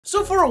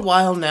So for a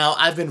while now,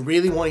 I've been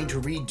really wanting to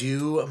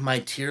redo my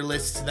tier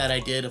lists that I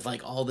did of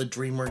like all the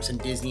DreamWorks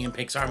and Disney and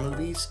Pixar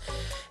movies.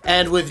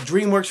 And with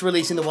DreamWorks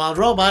releasing The Wild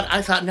Robot,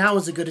 I thought now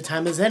was as good a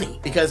time as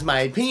any. Because my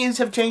opinions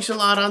have changed a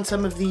lot on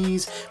some of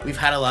these, we've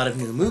had a lot of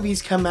new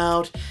movies come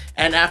out,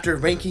 and after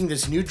ranking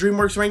this new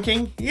DreamWorks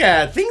ranking,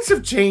 yeah, things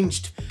have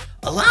changed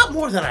a lot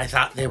more than I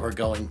thought they were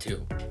going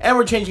to. And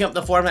we're changing up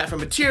the format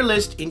from a tier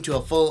list into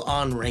a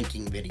full-on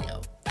ranking video.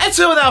 And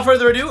so without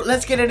further ado,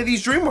 let's get into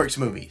these DreamWorks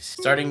movies.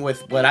 Starting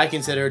with what I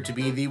consider to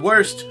be the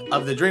worst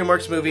of the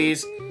DreamWorks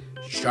movies,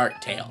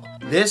 Shark Tale.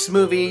 This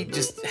movie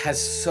just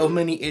has so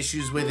many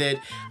issues with it.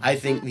 I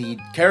think the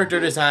character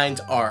designs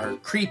are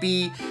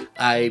creepy.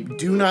 I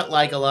do not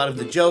like a lot of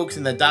the jokes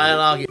and the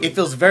dialogue. It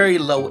feels very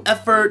low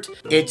effort.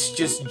 It's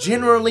just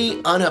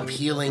generally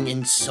unappealing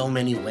in so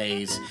many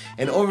ways.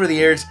 And over the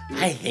years,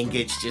 I think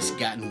it's just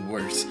gotten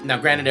worse. Now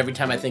granted, every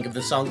time I think of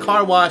the song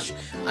Car Wash,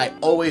 I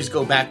always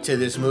go back to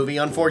this movie,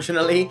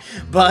 unfortunately.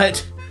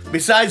 But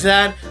besides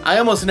that, I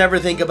almost never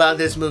think about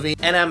this movie,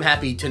 and I'm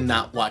happy to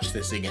not watch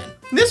this again.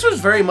 This was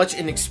very much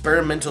an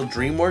experimental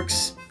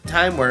DreamWorks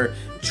time where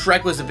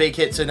Shrek was a big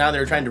hit, so now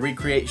they're trying to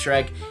recreate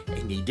Shrek,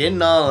 and he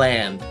didn't all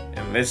land,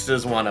 and this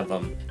is one of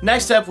them.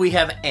 Next up, we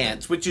have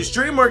Ants, which is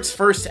DreamWorks'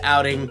 first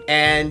outing,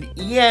 and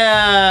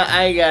yeah,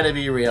 I gotta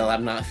be real,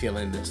 I'm not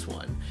feeling this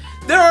one.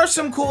 There are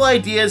some cool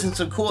ideas and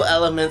some cool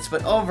elements,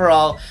 but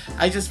overall,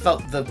 I just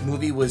felt the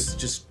movie was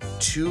just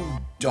too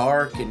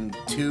dark and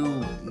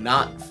too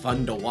not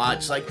fun to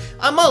watch. Like,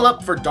 I'm all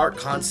up for dark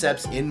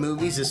concepts in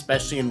movies,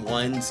 especially in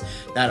ones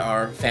that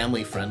are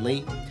family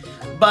friendly.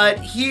 But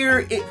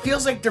here, it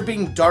feels like they're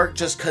being dark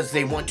just because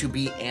they want to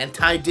be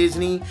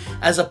anti-Disney,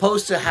 as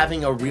opposed to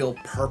having a real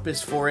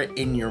purpose for it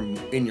in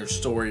your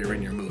story or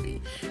in your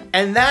movie.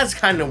 And that's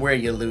kind of where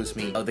you lose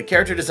me. The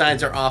character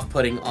designs are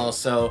off-putting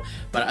also,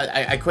 but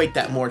I equate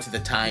that more to the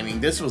timing.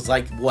 This was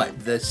like, what,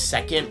 the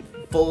second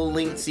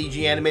full-length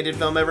CG animated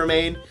film ever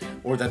made?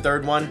 Or the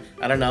third one?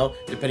 I don't know,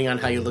 depending on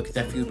how you look at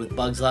that feud with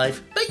Bug's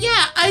Life. But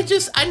yeah,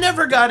 I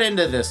never got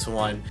into this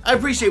one. I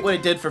appreciate what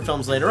it did for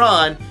films later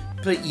on,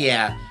 but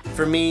yeah,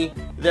 for me,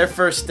 their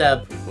first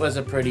step was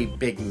a pretty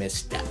big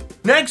misstep.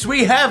 Next,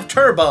 we have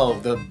Turbo,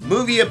 the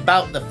movie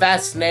about the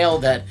fast snail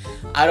that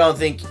I don't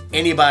think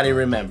anybody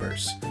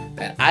remembers.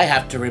 That I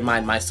have to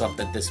remind myself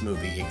that this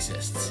movie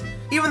exists.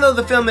 Even though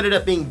the film ended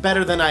up being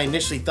better than I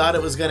initially thought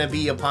it was gonna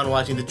be upon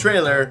watching the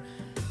trailer,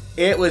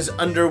 it was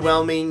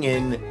underwhelming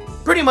in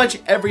pretty much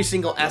every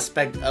single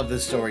aspect of the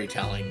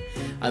storytelling.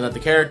 I thought the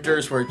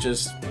characters were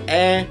just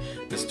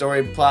the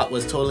story plot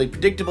was totally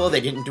predictable,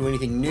 they didn't do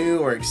anything new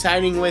or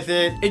exciting with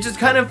it. It just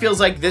kind of feels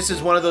like this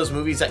is one of those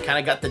movies that kind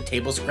of got the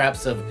table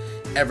scraps of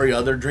every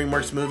other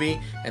DreamWorks movie,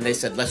 and they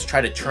said, let's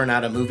try to churn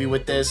out a movie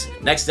with this.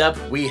 Next up,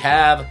 we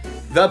have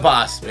The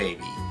Boss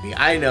Baby.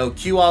 I know,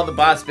 cue all the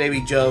Boss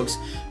Baby jokes.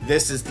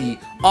 This is the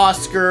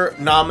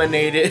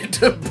Oscar-nominated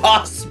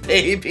Boss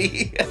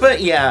Baby.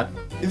 But yeah,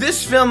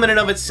 this film in and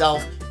of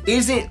itself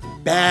isn't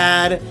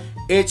bad.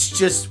 It's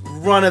just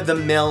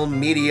run-of-the-mill,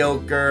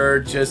 mediocre,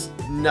 just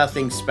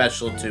nothing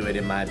special to it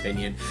in my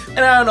opinion. And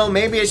I don't know,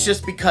 maybe it's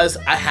just because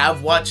I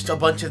have watched a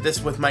bunch of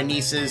this with my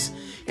nieces.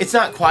 It's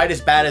not quite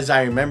as bad as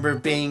I remember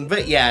it being,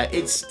 but yeah,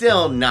 it's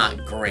still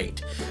not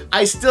great.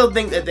 I still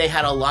think that they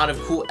had a lot of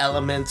cool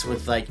elements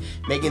with like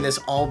making this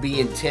all be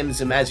in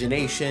Tim's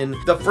imagination.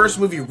 The first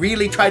movie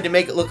really tried to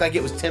make it look like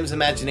it was Tim's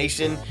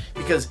imagination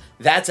because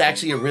that's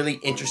actually a really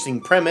interesting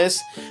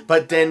premise,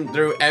 but then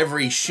through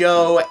every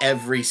show,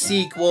 every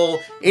sequel,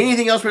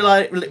 anything else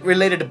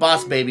related to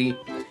Boss Baby,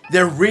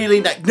 they're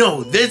really like,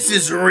 no, this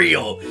is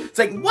real. It's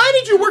like, why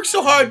did you work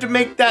so hard to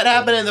make that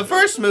happen in the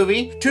first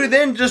movie to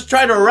then just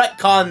try to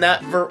retcon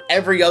that for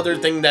every other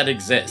thing that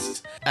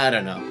exists? I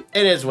don't know.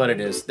 It is what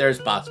it is. There's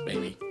Boss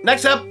Baby.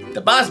 Next up,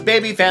 The Boss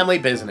Baby Family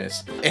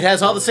Business. It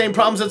has all the same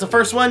problems as the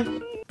first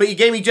one, but you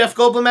gave me Jeff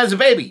Goldblum as a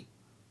baby.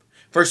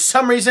 For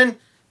some reason,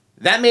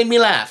 that made me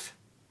laugh.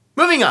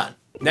 Moving on.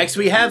 Next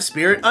we have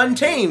Spirit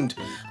Untamed.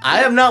 I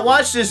have not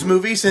watched this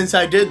movie since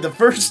I did the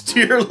first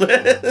tier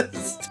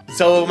list,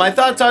 so my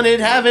thoughts on it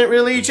haven't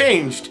really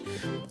changed.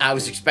 I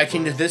was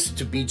expecting this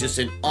to be just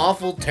an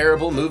awful,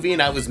 terrible movie,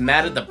 and I was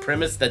mad at the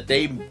premise that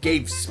they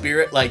gave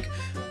Spirit like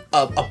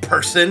a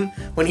person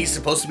when he's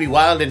supposed to be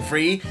wild and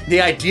free.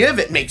 The idea of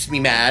it makes me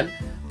mad,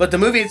 but the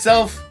movie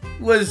itself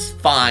was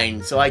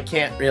fine, so I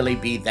can't really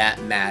be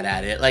that mad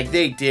at it. Like,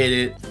 they did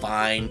it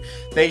fine.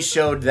 They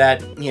showed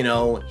that, you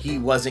know, he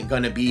wasn't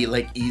gonna be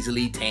like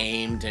easily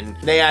tamed, and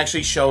they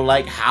actually show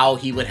like how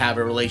he would have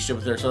a relationship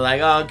with her. So like,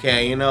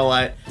 okay, you know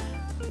what?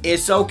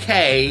 It's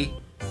okay.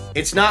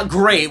 It's not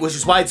great, which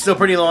is why it's still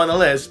pretty low on the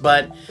list,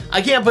 but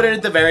I can't put it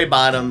at the very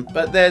bottom.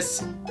 But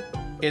this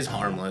is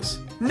harmless.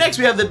 Next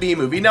we have the B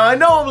movie. Now I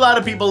know a lot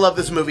of people love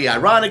this movie.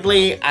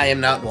 Ironically, I am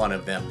not one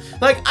of them.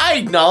 Like, I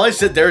acknowledge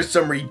that there's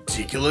some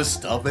ridiculous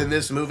stuff in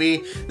this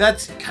movie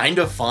that's kind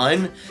of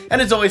fun,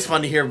 and it's always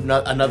fun to hear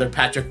another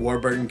Patrick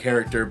Warburton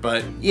character,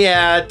 but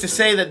yeah, to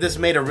say that this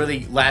made a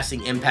really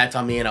lasting impact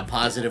on me in a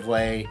positive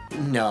way,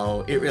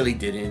 no, it really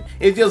didn't.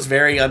 It feels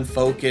very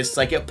unfocused,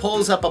 like it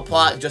pulls up a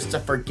plot just to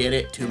forget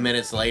it 2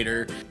 minutes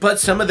later,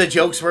 but some of the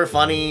jokes were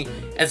funny,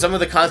 and some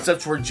of the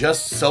concepts were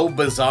just so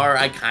bizarre,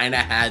 I kinda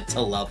had to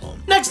love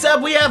them. Next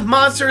up, we have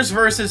Monsters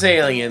vs.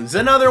 Aliens,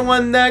 another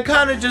one that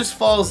kinda just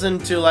falls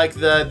into like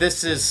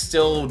this is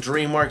still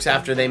DreamWorks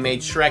after they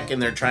made Shrek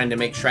and they're trying to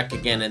make Shrek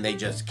again and they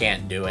just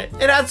can't do it.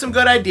 It had some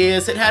good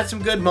ideas, it had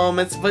some good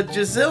moments, but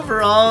just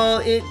overall,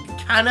 it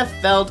kind of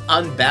felt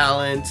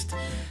unbalanced.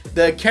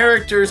 The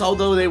characters,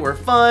 although they were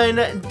fun,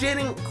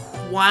 didn't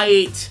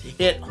quite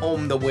hit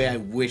home the way I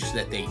wish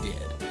that they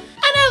did.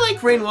 And I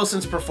like Rainn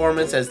Wilson's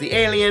performance as the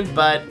alien,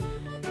 but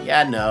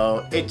yeah,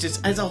 no, it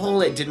just, as a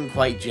whole, it didn't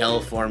quite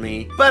gel for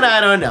me. But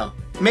I don't know.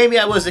 Maybe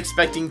I was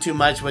expecting too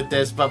much with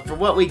this, but for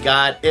what we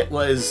got, it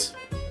was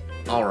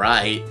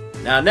alright.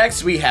 Now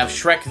next we have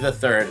Shrek the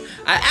Third.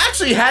 I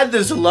actually had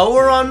this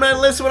lower on my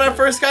list when I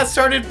first got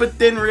started, but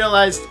then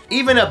realized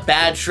even a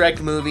bad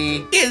Shrek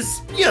movie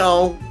is, you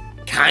know,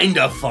 kind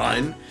of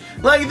fun.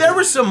 Like, there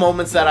were some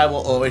moments that I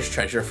will always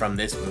treasure from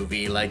this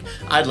movie. Like,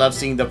 I love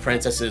seeing the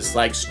princesses,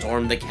 like,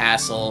 storm the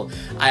castle.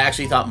 I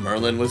actually thought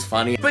Merlin was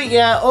funny. But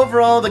yeah,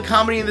 overall, the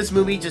comedy in this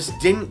movie just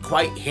didn't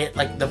quite hit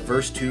like the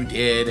first two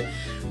did.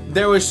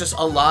 There was just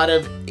a lot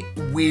of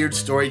weird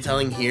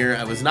storytelling here.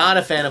 I was not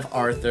a fan of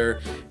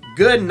Arthur.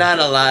 Good Not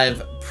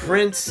Alive,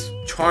 Prince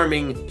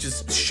Charming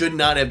just should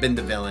not have been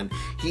the villain.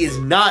 He is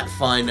not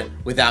fun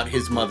without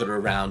his mother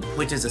around,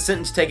 which is a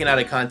sentence taken out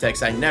of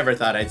context I never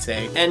thought I'd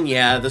say. And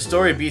yeah, the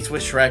story beats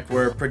with Shrek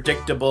were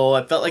predictable.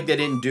 I felt like they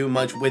didn't do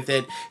much with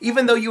it,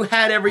 even though you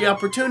had every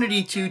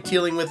opportunity to,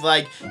 dealing with,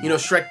 like, you know,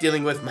 Shrek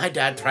dealing with, my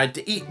dad tried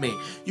to eat me.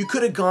 You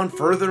could have gone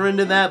further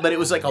into that, but it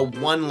was like a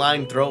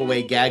one-line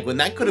throwaway gag when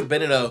that could have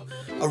been in a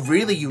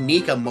really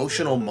unique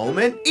emotional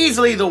moment.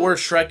 Easily the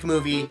worst Shrek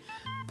movie,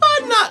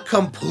 but not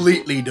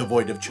completely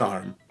devoid of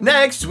charm.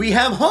 Next, we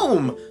have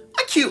Home,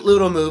 a cute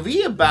little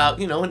movie about,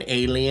 you know, an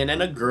alien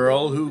and a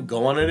girl who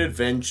go on an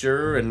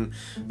adventure, and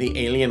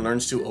the alien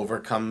learns to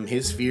overcome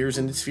his fears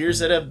and his fears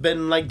that have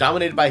been, like,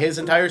 dominated by his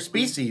entire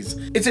species.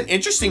 It's an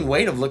interesting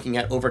way of looking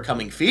at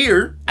overcoming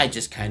fear. I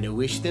just kind of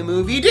wish the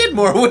movie did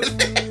more with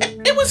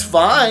it. It was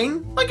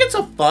fine. Like, it's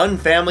a fun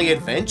family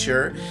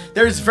adventure.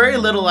 There's very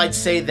little I'd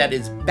say that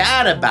is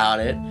bad about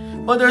it,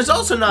 but there's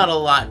also not a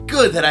lot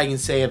good that I can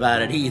say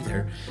about it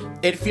either.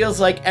 It feels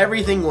like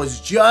everything was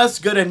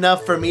just good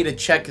enough for me to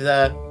check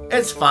the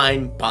it's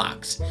fine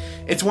box.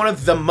 It's one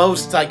of the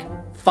most, like,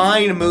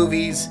 fine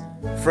movies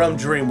from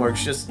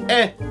DreamWorks. Just,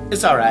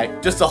 it's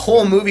alright. Just the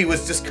whole movie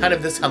was just kind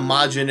of this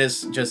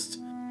homogenous, just,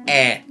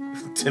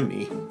 to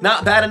me.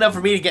 Not bad enough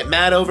for me to get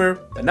mad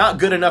over, but not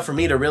good enough for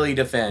me to really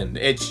defend.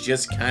 It's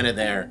just kind of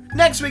there.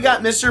 Next we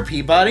got Mr.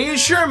 Peabody and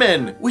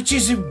Sherman, which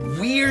is a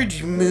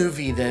weird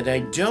movie that I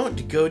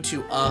don't go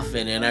to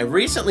often, and I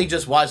recently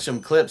just watched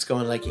some clips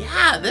going like,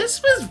 yeah,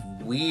 this was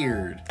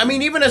weird. I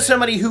mean, even as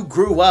somebody who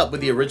grew up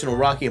with the original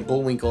Rocky and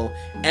Bullwinkle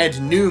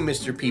and knew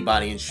Mr.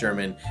 Peabody and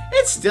Sherman,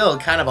 it's still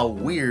kind of a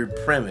weird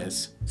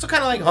premise. So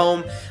kind of like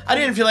Home, I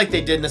didn't feel like they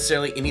did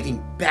necessarily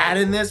anything bad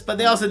in this, but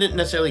they also didn't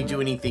necessarily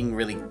do anything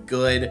really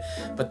good.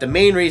 But the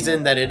main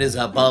reason that it is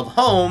above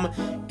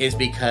Home is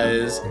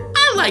because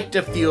I liked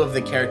a few of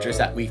the characters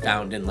that we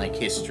found in, like,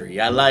 history.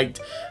 I liked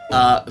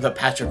the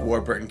Patrick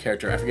Warburton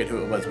character. I forget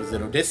who it was. Was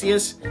it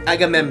Odysseus?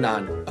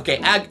 Agamemnon. Okay,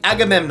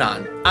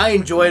 Agamemnon. I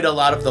enjoyed a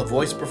lot of the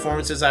voice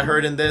performances I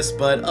heard in this,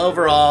 but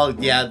overall,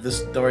 yeah, the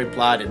story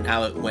plot and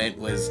how it went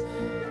was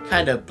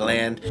kind of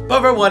bland.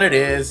 But for what it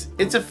is,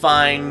 it's a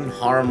fine,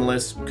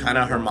 harmless, kind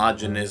of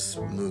homogenous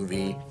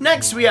movie.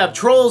 Next, we have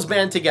Trolls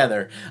Band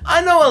Together.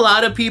 I know a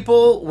lot of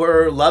people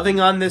were loving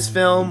on this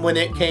film when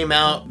it came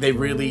out. They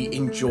really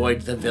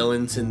enjoyed the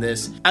villains in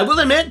this. I will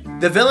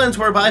admit, the villains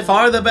were by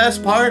far the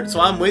best part,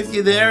 so I'm with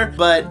you there.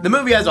 But the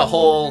movie as a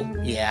whole,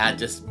 yeah,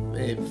 just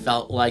it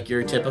felt like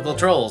your typical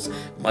Trolls.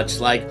 Much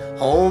like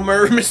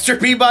Homer, Mr.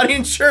 Peabody,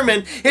 and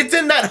Sherman, it's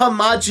in that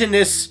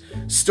homogenous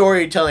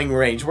storytelling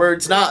range where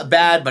it's not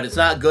bad, but it's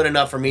not good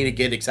enough for me to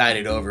get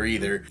excited over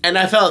either. And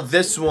I felt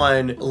this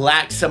one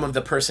lacked some of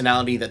the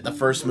personality that the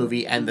first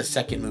movie and the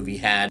second movie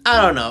had.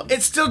 I don't know,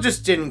 it still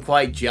just didn't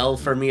quite gel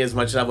for me as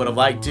much as I would have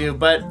liked to,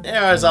 but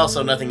there was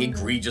also nothing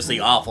egregiously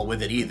awful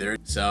with it either.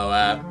 So,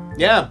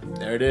 yeah,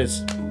 there it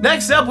is.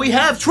 Next up, we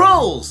have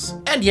Trolls!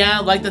 And yeah,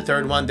 like the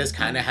third one, this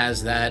kind of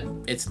has that,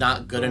 it's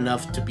not good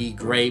enough to be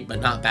great, but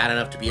not bad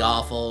enough to be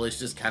awful. It's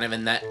just kind of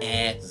in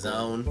that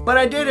zone. But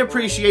I did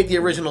appreciate the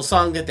original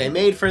song that they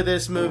made for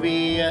this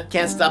movie,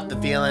 Can't Stop the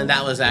Feeling.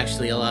 That was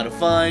actually a lot of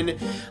fun.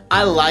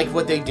 I like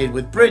what they did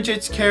with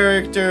Bridget's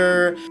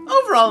character.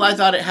 Overall, I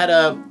thought it had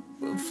a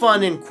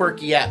fun and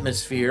quirky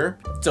atmosphere.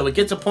 So it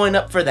gets a point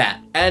up for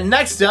that. And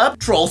next up,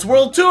 Trolls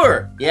World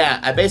Tour. Yeah,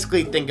 I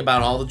basically think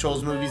about all the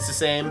Trolls movies the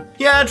same.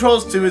 Yeah,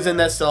 Trolls 2 is in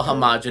that still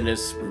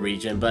homogenous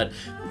region, but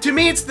to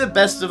me, it's the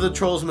best of the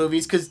Trolls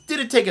movies, because did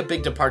it take a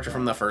big departure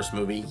from the first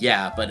movie?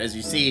 Yeah, but as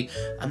you see,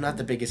 I'm not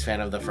the biggest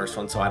fan of the first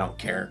one, so I don't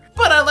care.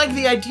 But I like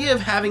the idea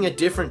of having a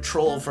different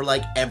troll for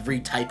like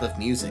every type of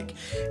music.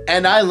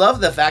 And I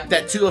love the fact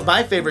that two of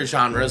my favorite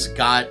genres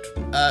got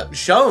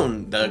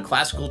shown, the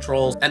classical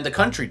trolls and the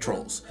country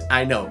trolls.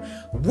 I know,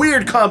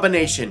 weird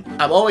combination.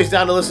 I'm always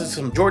down to listen to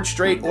some George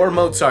Strait or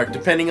Mozart,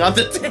 depending on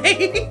the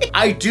day.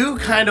 I do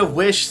kind of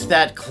wish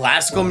that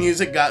classical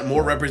music got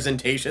more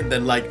representation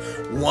than like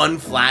one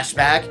flashback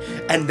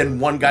and then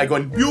one guy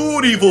going,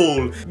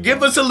 beautiful.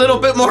 Give us a little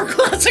bit more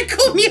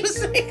classical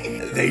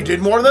music. They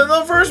did more than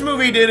the first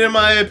movie did, in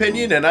my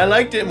opinion, and I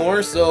liked it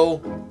more,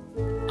 so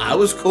I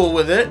was cool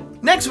with it.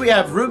 Next we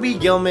have Ruby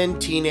Gillman,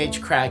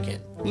 Teenage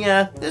Kraken.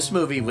 Yeah, this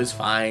movie was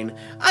fine.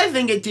 I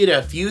think it did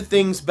a few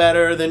things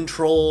better than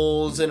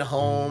Trolls and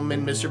Home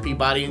and Mr.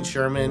 Peabody and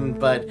Sherman,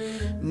 but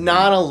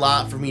not a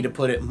lot for me to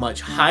put it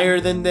much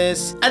higher than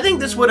this. I think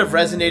this would have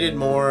resonated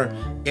more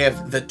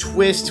if the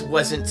twist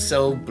wasn't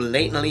so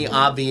blatantly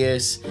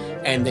obvious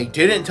and they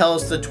didn't tell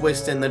us the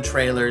twist in the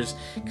trailers,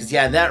 because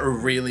yeah, that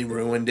really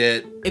ruined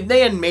it. If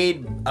they had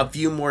made a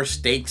few more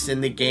stakes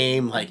in the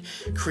game, like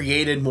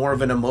created more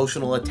of an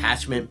emotional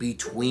attachment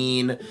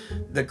between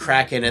the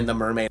Kraken and the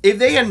mermaid, if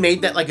they had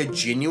made that like a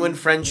genuine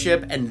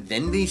friendship and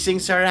then these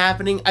things started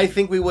happening, I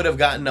think we would have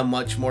gotten a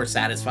much more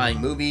satisfying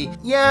movie.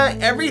 Yeah,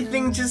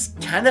 everything just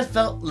kind of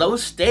felt low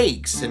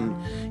stakes, and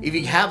if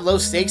you have low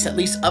stakes, at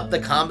least up the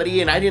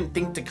comedy, and I didn't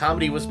think the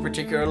comedy was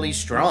particularly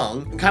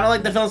strong. Kind of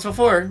like the films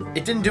before,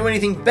 it didn't do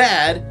anything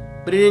bad,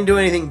 but it didn't do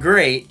anything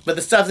great. But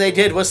the stuff they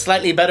did was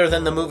slightly better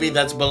than the movie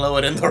that's below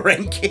it in the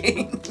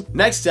ranking.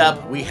 Next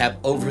up, we have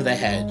Over the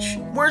Hedge.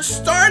 We're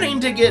starting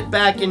to get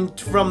back in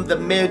from the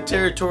mid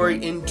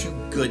territory into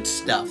good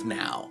stuff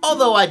now.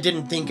 Although I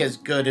didn't think as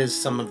good as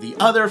some of the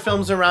other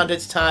films around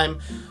its time,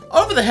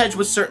 Over the Hedge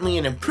was certainly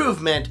an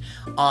improvement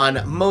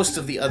on most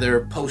of the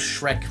other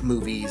post-Shrek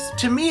movies.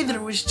 To me,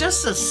 there was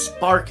just a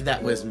spark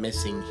that was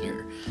missing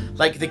here.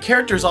 Like, the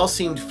characters all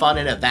seemed fun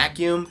in a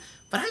vacuum,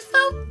 but I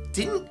felt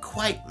didn't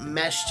quite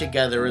mesh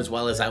together as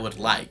well as I would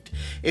liked.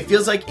 It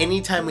feels like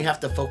anytime we have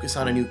to focus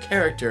on a new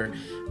character,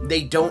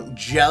 they don't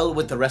gel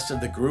with the rest of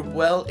the group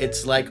well.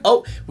 It's like,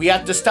 oh, we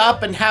have to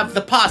stop and have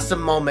the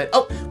possum moment.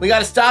 Oh, we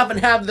gotta stop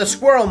and have the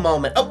squirrel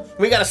moment. Oh,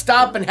 we gotta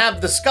stop and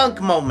have the skunk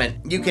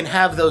moment. You can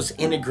have those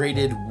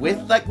integrated with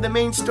like the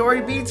main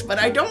story beats, but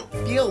I don't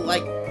feel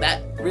like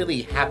that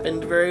really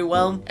happened very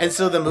well. And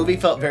so the movie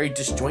felt very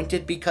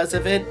disjointed because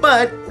of it.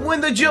 But when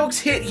the jokes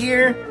hit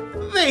here,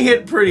 they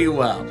hit pretty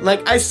well.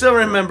 Like, I still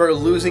remember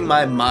losing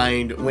my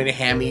mind when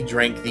Hammy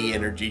drank the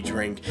energy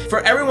drink. For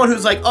everyone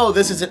who's like, oh,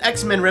 this is an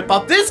X-Men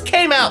ripoff, this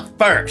came out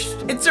first.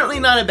 It's certainly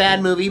not a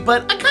bad movie,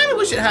 but I kind of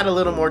wish it had a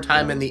little more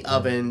time in the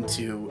oven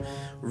to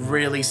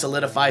really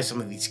solidify some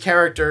of these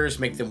characters,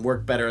 make them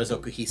work better as a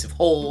cohesive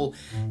whole,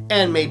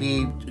 and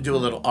maybe do a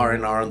little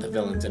R&R on the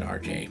villains in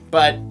RJ.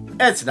 But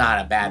it's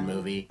not a bad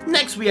movie.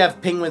 Next, we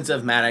have Penguins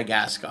of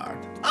Madagascar.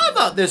 I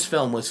thought this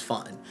film was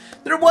fun.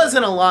 There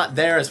wasn't a lot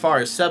there as far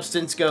as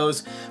substance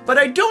goes, but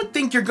I don't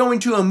think you're going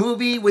to a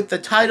movie with the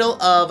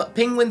title of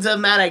Penguins of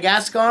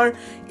Madagascar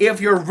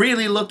if you're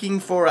really looking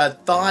for a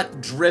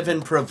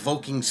thought-driven,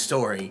 provoking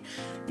story.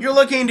 You're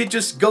looking to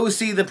just go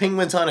see the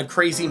penguins on a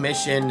crazy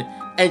mission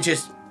and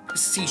just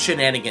see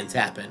shenanigans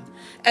happen.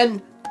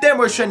 And there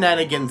were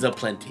shenanigans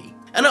aplenty.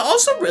 And I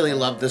also really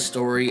loved the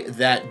story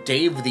that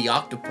Dave the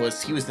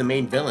Octopus, he was the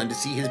main villain, to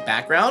see his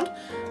background.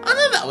 I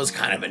thought that was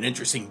kind of an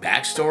interesting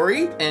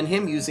backstory. And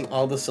him using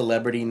all the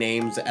celebrity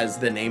names as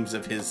the names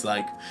of his,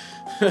 like,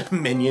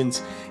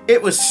 minions.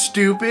 It was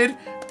stupid,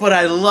 but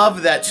I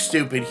love that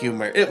stupid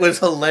humor. It was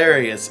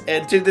hilarious.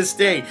 And to this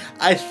day,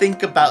 I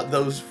think about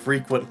those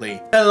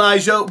frequently.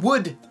 Elijah,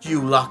 would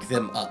you lock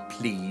them up,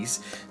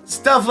 please?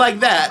 Stuff like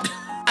that.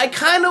 I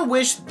kind of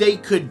wish they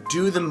could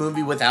do the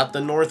movie without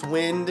the North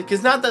Wind,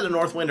 because not that the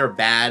North Wind are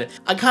bad,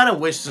 I kind of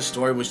wish the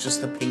story was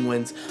just the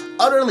penguins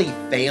utterly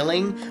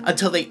failing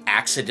until they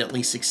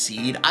accidentally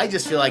succeed. I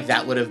just feel like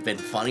that would have been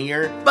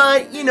funnier,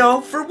 but you know,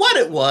 for what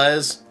it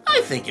was,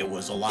 I think it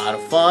was a lot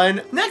of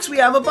fun. Next we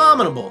have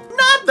Abominable.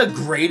 Not the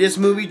greatest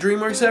movie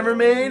DreamWorks ever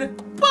made,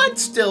 but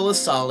still a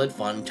solid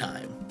fun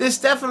time. This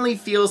definitely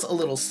feels a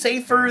little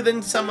safer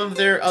than some of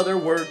their other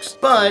works,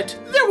 but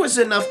there was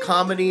enough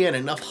comedy and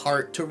enough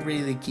heart to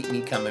really keep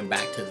me coming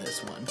back to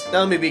this one. Now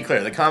let me be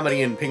clear, the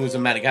comedy in Penguins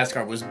of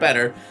Madagascar was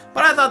better,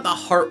 but I thought the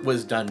heart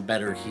was done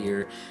better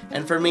here.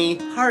 And for me,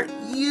 heart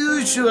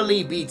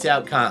usually beats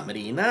out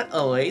comedy. Not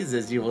always,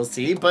 as you will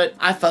see, but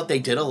I felt they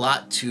did a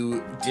lot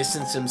to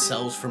distance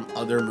themselves from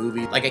other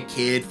movies, like a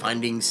kid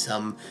finding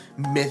some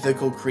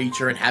mythical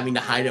creature and having to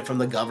hide it from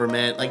the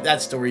government. Like,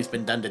 that story's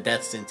been done to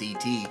death since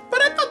E.T.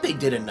 But I thought thought they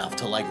did enough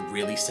to like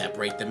really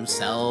separate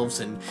themselves,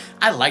 and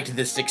I liked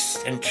this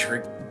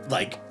eccentric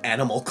like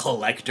animal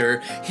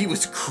collector. He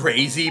was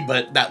crazy,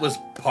 but that was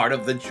part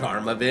of the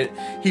charm of it.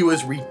 He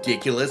was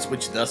ridiculous,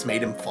 which thus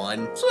made him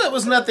fun. So it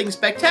was nothing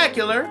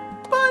spectacular,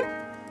 but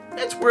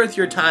it's worth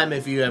your time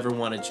if you ever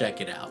want to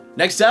check it out.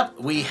 Next up,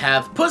 we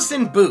have Puss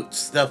in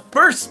Boots. The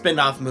first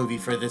spin-off movie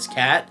for this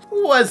cat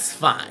was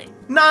fine.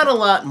 Not a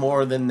lot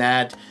more than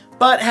that,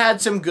 but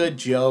had some good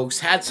jokes,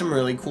 had some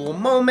really cool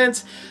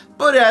moments,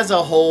 but as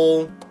a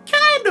whole,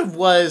 kind of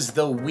was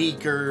the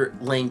weaker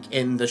link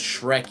in the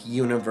Shrek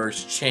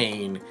universe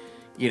chain,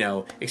 you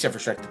know, except for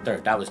Shrek the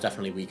Third. That was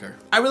definitely weaker.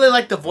 I really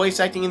liked the voice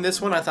acting in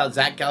this one. I thought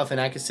Zach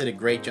Galifianakis did a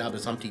great job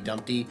as Humpty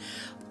Dumpty.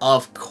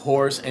 Of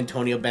course,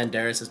 Antonio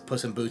Banderas as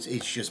Puss in Boots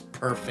is just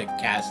perfect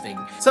casting.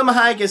 Salma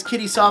Hayek as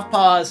Kitty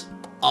Softpaws,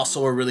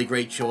 also a really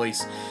great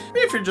choice.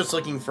 If you're just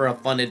looking for a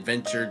fun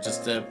adventure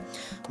just to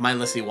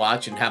mindlessly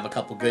watch and have a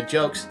couple good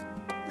jokes,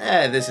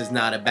 this is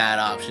not a bad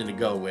option to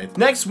go with.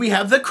 Next, we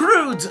have The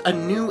Croods: A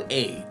New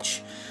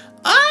Age.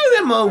 I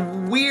am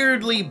a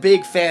weirdly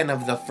big fan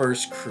of the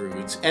first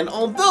Croods, and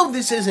although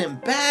this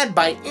isn't bad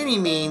by any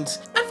means,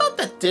 I felt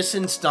that this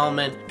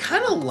installment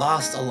kind of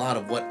lost a lot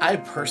of what I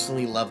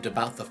personally loved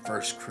about the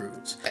first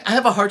Croods. I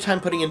have a hard time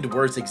putting into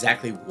words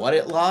exactly what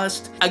it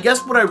lost. I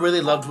guess what I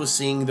really loved was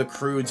seeing the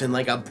Croods in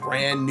like a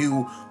brand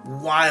new,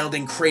 wild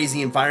and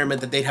crazy environment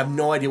that they'd have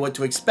no idea what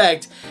to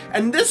expect,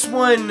 and this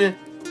one,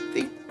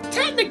 they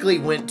technically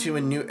went to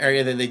a new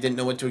area that they didn't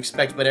know what to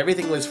expect, but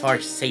everything was far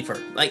safer.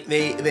 Like,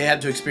 they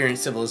had to experience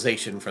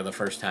civilization for the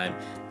first time.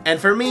 And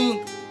for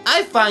me,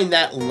 I find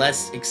that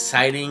less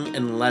exciting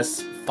and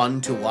less fun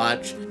to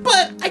watch,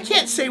 but I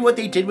can't say what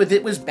they did with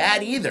it was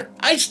bad either.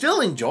 I still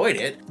enjoyed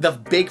it. The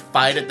big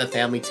fight at the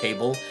family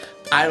table,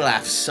 I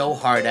laughed so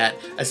hard at,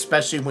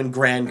 especially when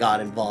Gran got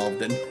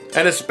involved, and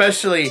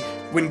especially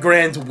when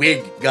Gran's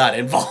wig got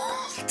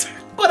involved.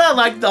 But I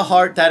liked the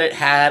heart that it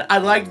had. I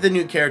liked the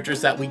new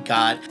characters that we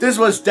got. This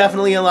was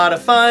definitely a lot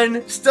of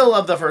fun. Still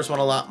love the first one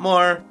a lot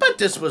more, but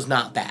this was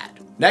not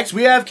bad. Next,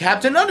 we have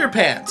Captain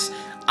Underpants.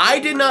 I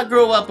did not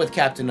grow up with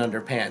Captain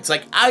Underpants.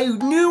 Like, I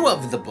knew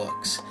of the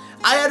books.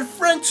 I had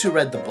friends who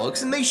read the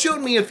books, and they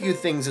showed me a few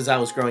things as I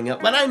was growing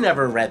up, but I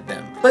never read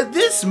them. But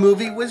this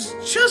movie was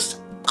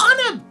just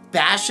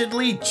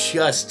unabashedly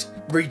just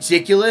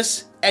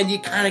ridiculous, and you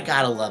kind of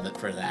gotta love it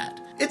for that.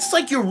 It's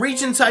like you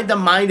reach inside the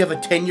mind of a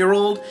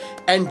 10-year-old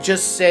and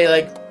just say,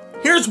 like,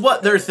 here's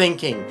what they're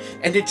thinking,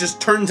 and it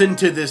just turns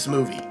into this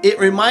movie. It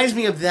reminds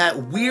me of that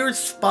weird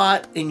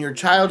spot in your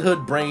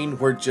childhood brain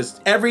where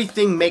just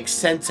everything makes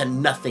sense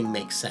and nothing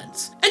makes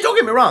sense. And don't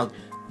get me wrong,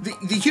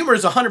 the humor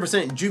is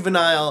 100%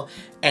 juvenile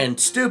and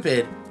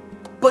stupid,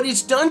 but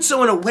it's done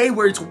so in a way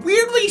where it's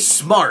weirdly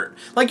smart.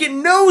 Like, it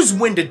knows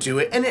when to do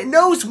it, and it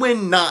knows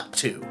when not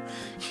to.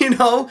 You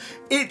know,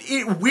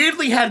 it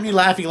weirdly had me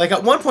laughing. Like,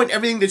 at one point,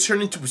 everything just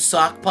turned into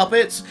sock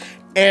puppets,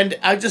 and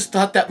I just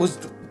thought that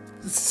was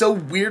so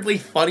weirdly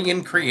funny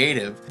and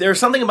creative. There's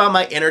something about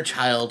my inner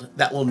child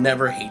that will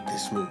never hate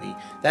this movie.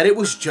 That it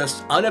was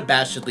just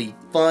unabashedly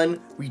fun,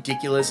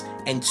 ridiculous,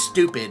 and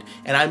stupid,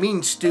 and I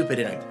mean stupid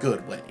in a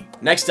good way.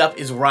 Next up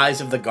is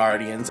Rise of the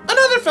Guardians,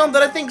 another film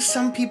that I think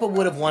some people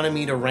would have wanted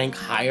me to rank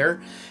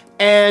higher.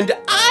 And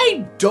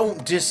I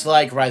don't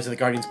dislike Rise of the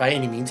Guardians by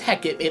any means.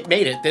 Heck, it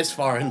made it this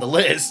far in the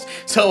list,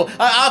 so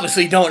I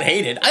obviously don't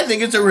hate it. I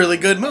think it's a really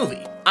good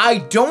movie. I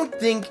don't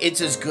think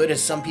it's as good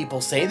as some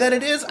people say that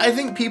it is. I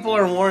think people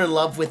are more in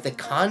love with the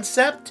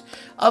concept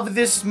of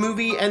this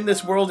movie and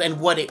this world and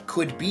what it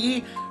could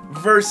be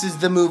versus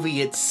the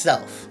movie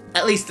itself.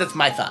 At least that's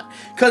my thought.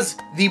 Because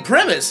the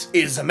premise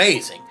is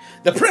amazing.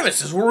 The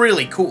premise is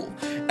really cool.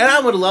 And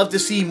I would love to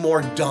see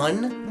more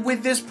done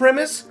with this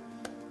premise.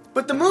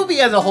 But the movie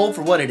as a whole,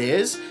 for what it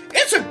is,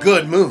 it's a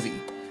good movie.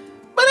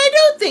 But I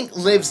don't think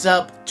lives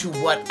up to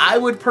what I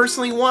would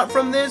personally want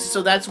from this,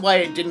 so that's why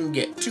it didn't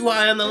get too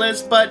high on the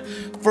list. But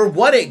for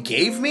what it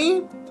gave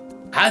me,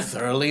 I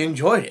thoroughly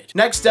enjoyed it.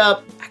 Next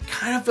up, I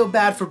kind of feel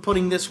bad for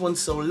putting this one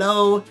so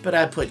low, but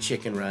I put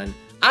Chicken Run.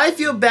 I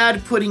feel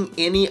bad putting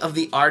any of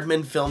the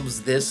Aardman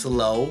films this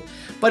low,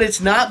 but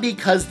it's not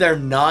because they're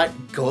not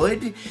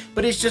good,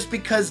 but it's just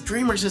because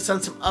DreamWorks has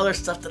done some other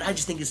stuff that I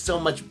just think is so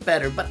much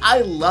better. But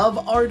I love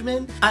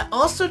Aardman. I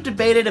also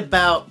debated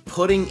about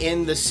putting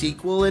in the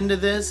sequel into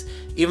this,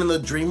 even though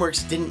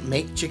DreamWorks didn't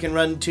make Chicken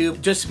Run 2.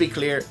 Just to be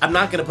clear, I'm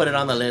not gonna put it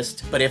on the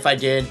list, but if I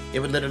did, it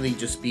would literally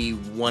just be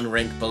one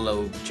rank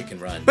below Chicken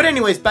Run. But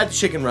anyways, back to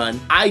Chicken Run.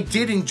 I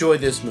did enjoy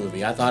this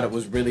movie. I thought it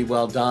was really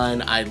well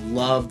done. I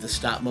loved the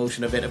stop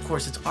motion of it. Of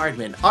course, it's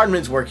Aardman.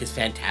 Aardman's work is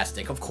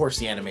fantastic. Of course,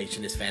 the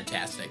animation is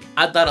fantastic.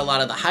 I thought a lot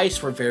of the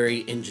heists were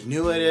very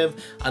ingenuitive.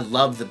 I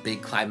loved the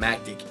big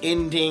climactic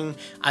ending.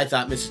 I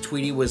thought Mrs.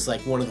 Tweety was like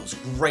one of those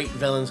great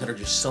villains that are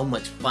just so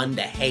much fun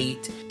to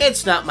hate.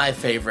 It's not my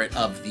favorite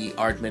of the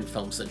Aardman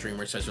films that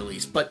DreamWorks has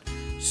released, but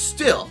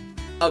still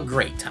a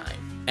great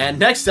time. And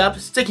next up,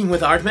 sticking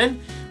with Aardman,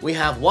 we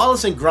have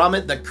Wallace and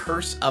Gromit: The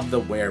Curse of the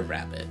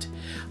Were-Rabbit.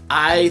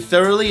 I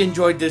thoroughly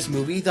enjoyed this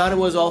movie, thought it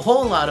was a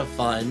whole lot of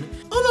fun.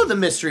 Although the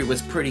mystery was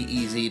pretty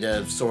easy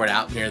to sort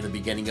out near the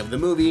beginning of the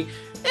movie,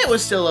 it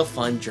was still a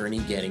fun journey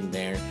getting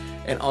there.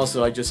 And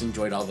also, I just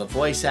enjoyed all the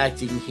voice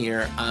acting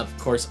here. Of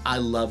course, I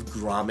love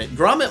Gromit.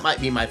 Gromit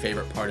might be my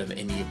favorite part of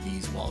any of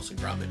these Wallace and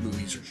Gromit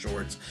movies or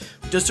shorts.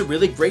 Just a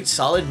really great,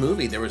 solid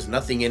movie. There was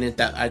nothing in it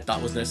that I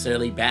thought was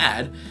necessarily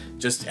bad.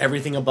 Just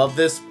everything above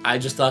this, I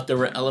just thought there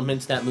were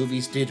elements that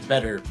movies did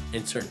better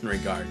in certain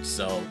regards.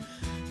 So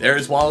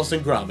there's Wallace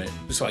and Gromit.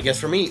 So I guess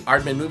for me,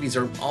 Aardman movies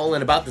are all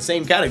in about the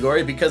same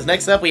category, because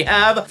next up we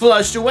have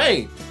Flushed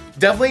Away.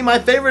 Definitely my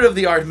favorite of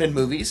the Aardman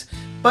movies.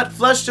 But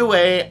Flushed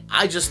Away,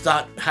 I just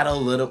thought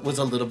was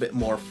a little bit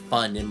more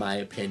fun in my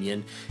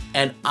opinion.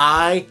 And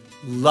I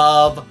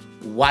love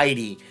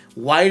Whitey.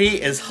 Whitey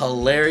is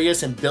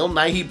hilarious, and Bill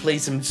Nighy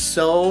plays him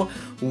so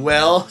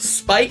well.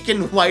 Spike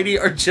and Whitey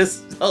are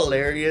just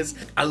hilarious.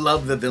 I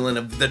love the villain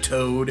of the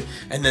Toad,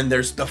 and then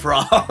there's the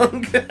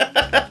Frog.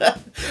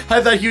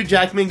 I thought Hugh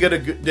Jackman did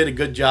a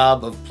good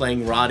job of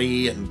playing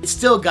Roddy, and it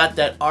still got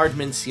that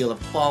Aardman seal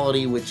of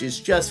quality, which is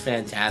just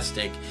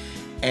fantastic.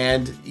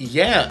 And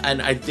yeah,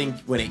 and I think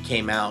when it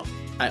came out,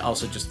 I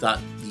also just thought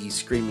the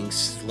screaming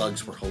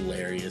slugs were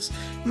hilarious.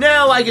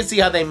 Now I can see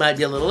how they might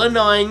be a little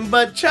annoying,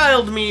 but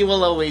child me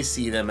will always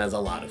see them as a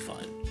lot of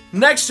fun.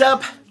 Next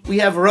up, we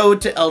have Road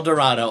to El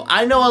Dorado.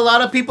 I know a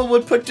lot of people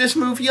would put this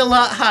movie a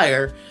lot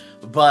higher,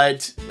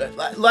 but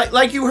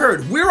like you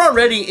heard, we're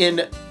already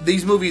in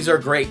these movies are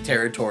great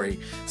territory.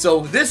 So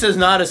this is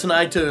not a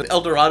snide to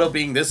El Dorado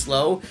being this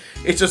low.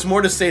 It's just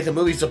more to say the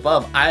movies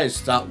above I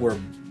just thought were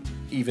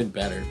even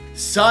better.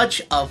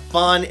 Such a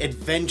fun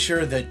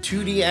adventure. The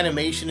 2D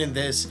animation in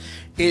this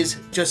is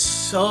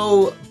just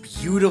so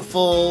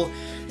beautiful.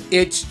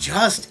 It's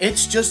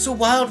just a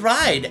wild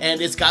ride, and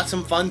it's got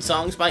some fun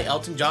songs by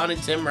Elton John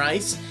and Tim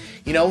Rice.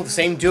 You know, the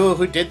same duo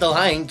who did The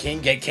Lion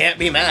King. You can't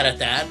be mad at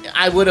that.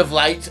 I would have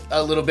liked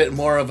a little bit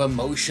more of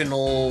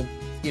emotional,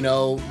 you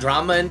know,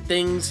 drama and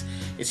things.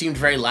 It seemed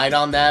very light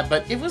on that,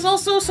 but it was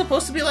also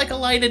supposed to be like a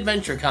light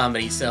adventure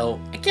comedy,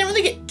 so I can't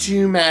really get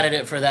too mad at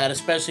it for that,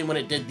 especially when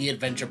it did the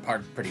adventure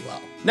part pretty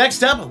well.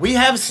 Next up, we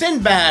have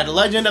Sinbad,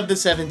 Legend of the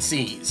Seven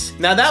Seas.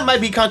 Now that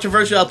might be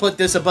controversial, I'll put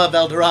this above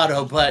El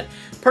Dorado, but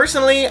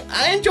personally,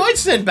 I enjoyed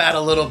Sinbad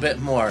a little bit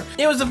more.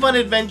 It was a fun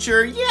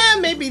adventure. Yeah,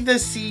 maybe the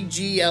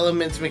CG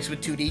elements mixed with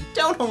 2D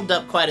don't hold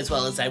up quite as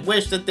well as I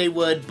wish that they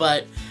would,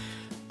 but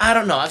I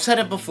don't know, I've said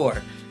it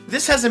before.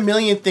 This has a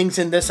million things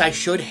in this I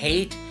should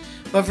hate,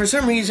 but for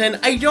some reason,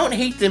 I don't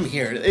hate them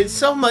here. It's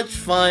so much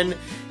fun.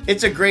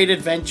 It's a great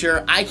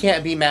adventure. I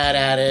can't be mad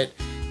at it.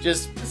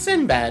 Just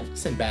Sinbad.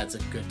 Sinbad's a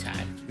good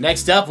time.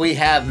 Next up, we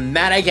have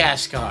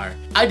Madagascar.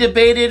 I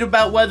debated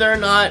about whether or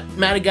not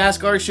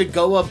Madagascar should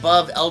go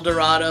above El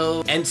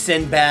Dorado and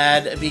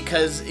Sinbad,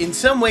 because in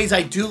some ways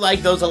I do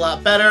like those a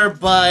lot better,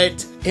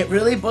 but it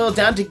really boiled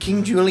down to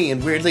King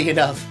Julian, weirdly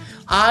enough.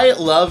 I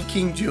love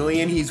King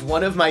Julian. He's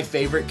one of my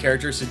favorite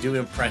characters to do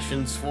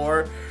impressions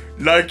for.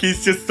 Like,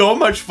 he's just so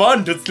much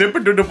fun to slip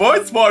into the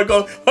voice more and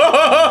go, ha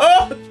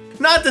ha ha.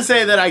 Not to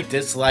say that I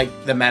dislike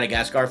the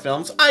Madagascar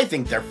films, I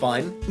think they're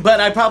fun, but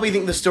I probably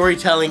think the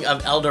storytelling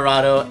of El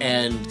Dorado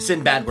and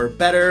Sinbad were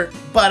better,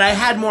 but I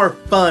had more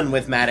fun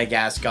with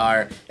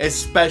Madagascar,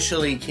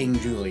 especially King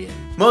Julian.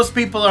 Most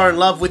people are in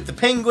love with the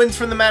penguins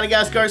from the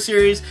Madagascar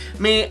series.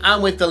 Me,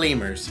 I'm with the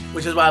lemurs,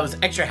 which is why I was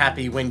extra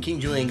happy when King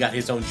Julian got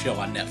his own show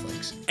on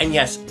Netflix. And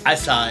yes, I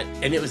saw it,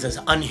 and it was as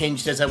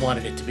unhinged as I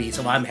wanted it to be,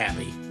 so I'm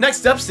happy.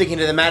 Next up, sticking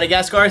to the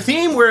Madagascar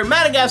theme, we're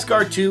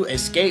Madagascar 2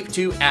 Escape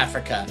to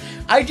Africa.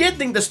 I did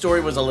think the story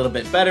was a little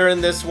bit better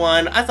in this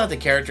one. I thought the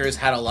characters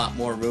had a lot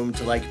more room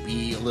to like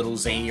be a little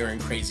zanier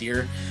and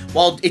crazier.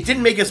 While it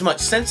didn't make as much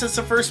sense as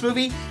the first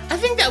movie, I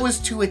think that was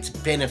to its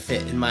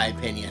benefit in my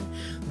opinion.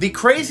 The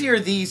crazier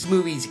these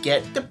movies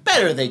get, the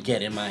better they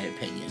get in my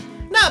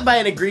opinion. Not by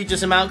an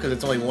egregious amount because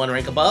it's only one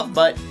rank above,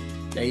 but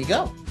there you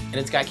go. And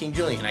it's got King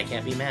Julian, I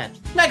can't be mad.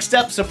 Next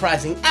up,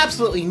 surprising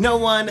absolutely no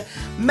one,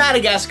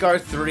 Madagascar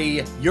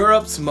 3,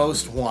 Europe's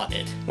Most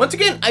Wanted. Once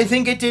again, I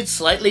think it did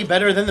slightly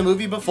better than the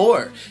movie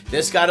before.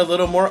 This got a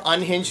little more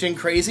unhinged and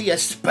crazy,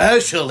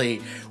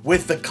 especially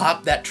with the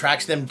cop that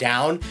tracks them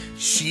down.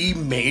 She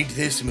made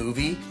this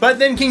movie. But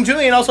then King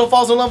Julian also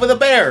falls in love with a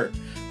bear.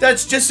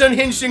 That's just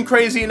unhinged and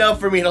crazy enough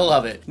for me to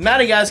love it.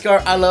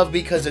 Madagascar I love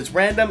because it's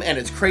random and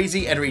it's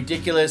crazy and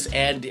ridiculous,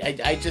 and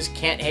I just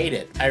can't hate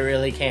it. I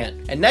really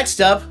can't. And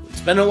next up, it's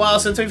been a while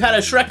since we've had a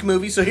Shrek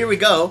movie, so here we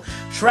go.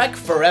 Shrek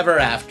Forever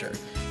After.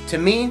 To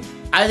me,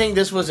 I think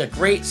this was a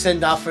great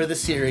send-off for the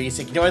series.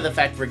 Ignore the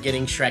fact we're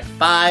getting Shrek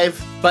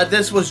 5, but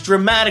this was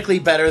dramatically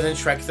better than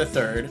Shrek the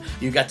Third.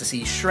 You got to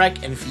see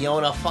Shrek and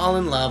Fiona fall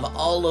in love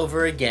all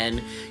over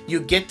again. You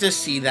get to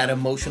see that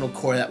emotional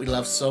core that we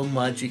love so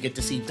much. You get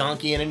to see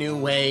Donkey in a new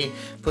way,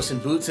 Puss in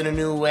Boots in a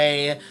new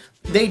way.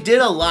 They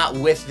did a lot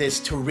with this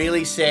to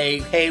really say,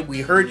 hey, we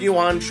heard you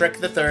on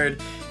Shrek the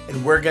Third,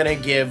 and we're gonna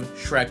give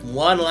Shrek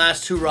one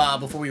last hurrah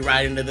before we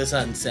ride into the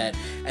sunset,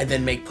 and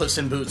then make Puss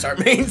in Boots our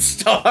main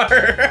star.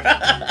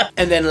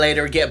 and then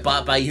later get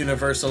bought by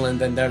Universal, and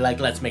then they're like,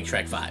 let's make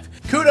Shrek 5.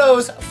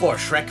 Kudos for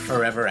Shrek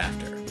Forever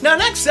After. Now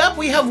next up,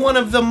 we have one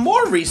of the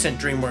more recent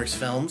DreamWorks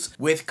films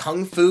with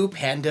Kung Fu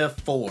Panda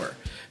 4.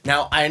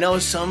 Now, I know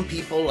some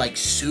people like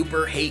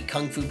super hate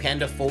Kung Fu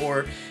Panda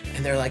 4,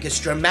 and they're like, it's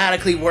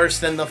dramatically worse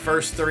than the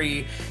first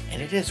 3,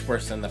 and it is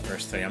worse than the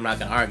first 3, I'm not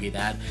gonna argue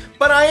that,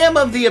 but I am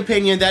of the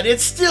opinion that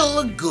it's still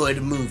a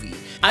good movie.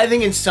 I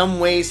think in some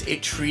ways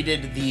it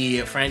treated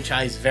the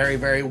franchise very,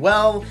 very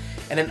well,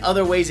 and in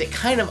other ways it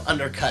kind of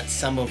undercuts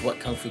some of what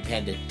Kung Fu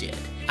Panda did.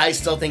 I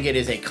still think it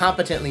is a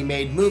competently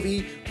made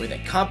movie with a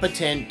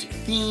competent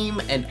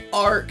theme and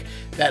arc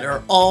that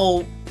are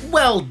all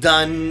well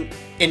done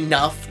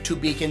enough to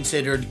be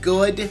considered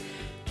good,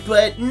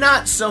 but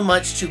not so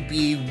much to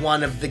be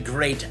one of the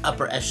great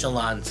upper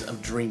echelons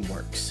of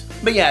DreamWorks.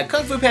 But yeah,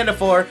 Kung Fu Panda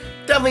 4,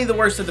 definitely the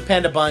worst of the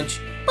Panda bunch,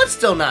 but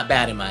still not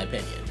bad in my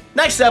opinion.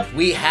 Next up,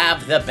 we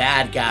have The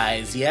Bad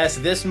Guys. Yes,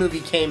 this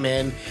movie came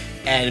in,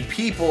 and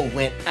people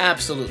went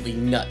absolutely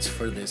nuts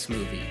for this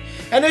movie.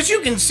 And as you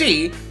can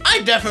see,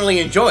 I definitely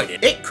enjoyed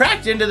it. It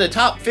cracked into the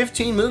top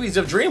 15 movies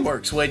of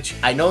DreamWorks, which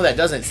I know that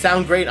doesn't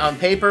sound great on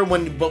paper,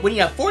 but when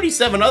you have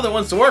 47 other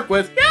ones to work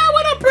with, yeah, it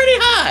went up pretty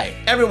high.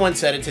 Everyone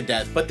said it to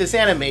death, but this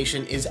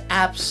animation is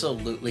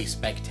absolutely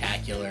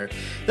spectacular.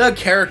 The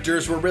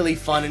characters were really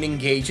fun and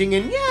engaging,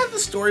 and yeah, the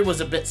story was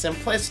a bit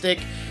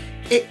simplistic.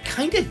 It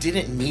kind of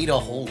didn't need a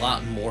whole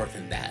lot more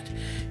than that.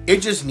 It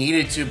just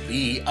needed to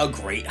be a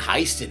great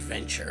heist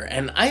adventure,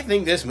 and I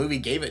think this movie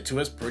gave it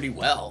to us pretty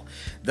well.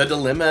 The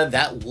dilemma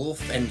that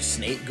Wolf and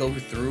Snake go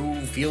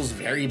through feels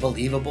very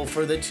believable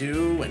for the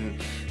two,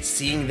 and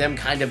seeing them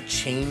kind of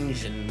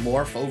change and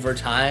morph over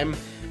time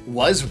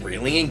was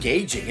really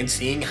engaging, and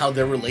seeing how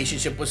their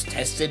relationship was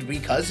tested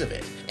because of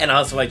it. And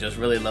also, I just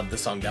really love the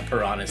song that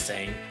Piranha's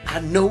saying.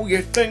 I know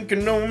you're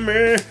thinking on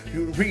me,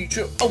 you reach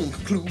your own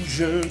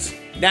conclusions.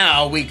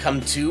 Now we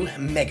come to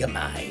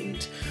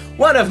Megamind.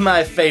 One of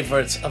my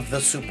favorites of the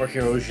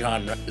superhero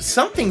genre.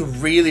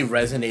 Something really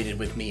resonated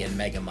with me in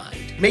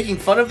Megamind. Making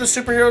fun of the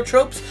superhero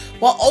tropes,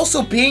 while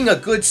also being a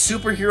good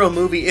superhero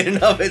movie in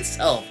and of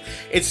itself.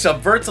 It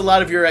subverts a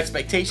lot of your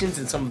expectations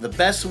in some of the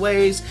best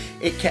ways.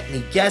 It kept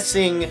me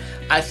guessing.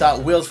 I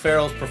thought Will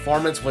Ferrell's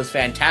performance was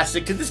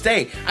fantastic. To this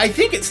day, I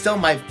think it's still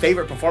my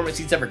favorite performance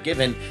he's ever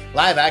given,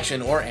 live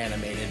action or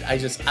animated.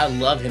 I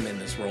love him in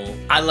this role.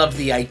 I love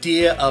the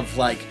idea of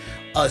like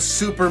a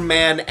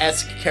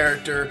Superman-esque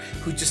character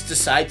who just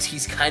decides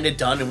he's kind of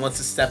done and wants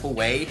to step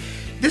away.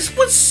 This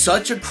was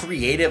such a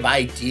creative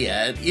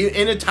idea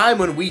in a time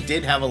when we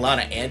did have a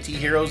lot of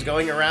anti-heroes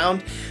going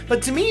around,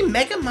 but to me,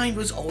 Megamind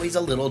was always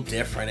a little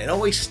different. It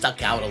always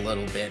stuck out a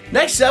little bit.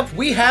 Next up,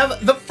 we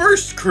have The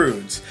First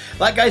Croods.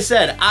 Like I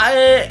said, I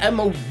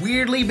am a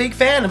weirdly big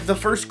fan of The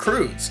First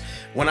Croods.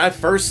 When I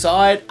first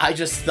saw it, I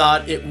just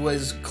thought it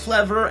was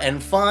clever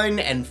and fun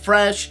and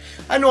fresh.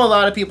 I know a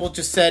lot of people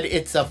just said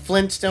it's a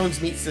Flintstones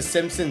meets The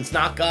Simpsons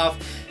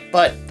knockoff,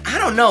 but I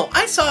don't know,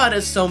 I saw it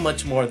as so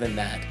much more than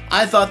that.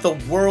 I thought the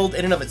world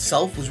in and of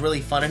itself was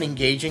really fun and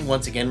engaging.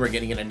 Once again, we're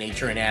getting into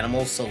nature and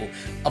animals, so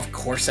of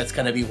course that's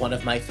gonna be one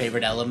of my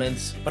favorite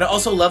elements. But I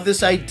also love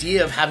this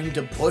idea of having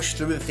to push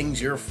through the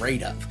things you're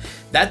afraid of.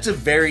 That's a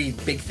very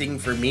big thing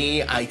for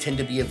me. I tend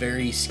to be a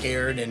very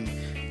scared and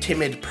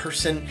timid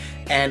person,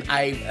 and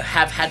I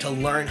have had to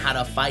learn how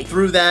to fight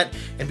through that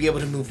and be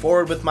able to move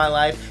forward with my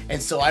life, and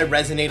so I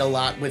resonate a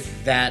lot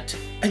with that.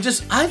 And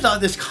I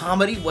thought this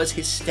comedy was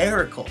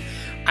hysterical.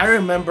 I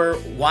remember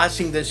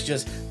watching this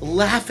just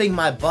laughing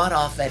my butt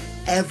off at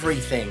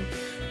everything.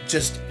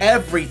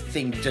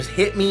 Everything just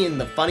hit me in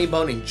the funny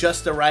bone in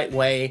just the right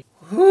way.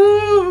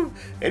 Woo!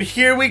 And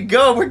here we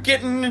go, we're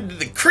getting into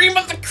the cream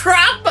of the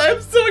crop.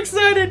 I'm so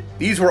excited.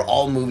 These were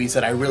all movies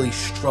that I really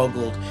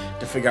struggled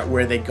to figure out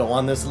where they'd go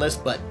on this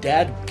list, but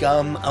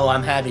dadgum, oh,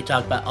 I'm happy to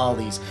talk about all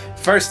these.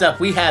 First up,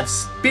 we have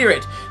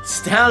Spirit,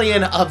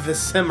 Stallion of the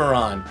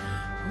Cimarron.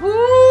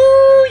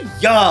 Woo!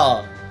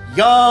 Y'all.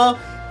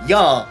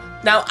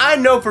 Now, I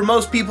know for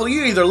most people,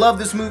 you either love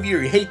this movie or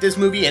you hate this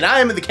movie, and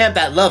I am in the camp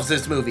that loves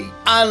this movie.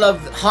 I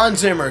love Hans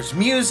Zimmer's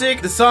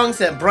music, the songs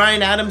that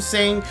Bryan Adams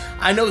sang.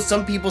 I know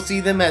some people see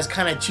them as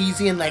kind of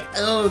cheesy and like,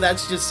 oh,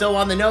 that's just so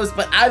on the nose,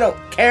 but I don't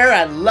care,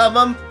 I love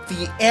them.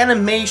 The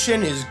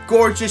animation is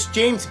gorgeous.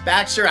 James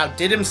Baxter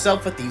outdid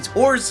himself with these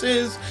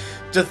horses.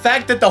 The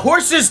fact that the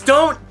horses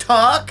don't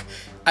talk.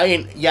 I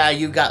mean, yeah,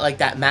 you got like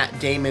that Matt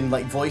Damon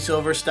like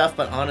voiceover stuff,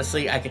 but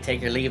honestly, I could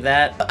take or leave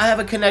that. I have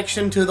a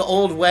connection to the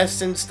Old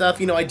West and stuff.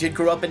 You know, I did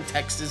grow up in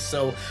Texas,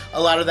 so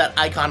a lot of that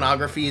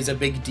iconography is a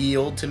big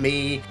deal to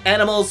me.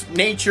 Animals,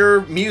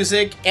 nature,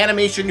 music,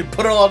 animation, you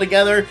put it all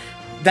together,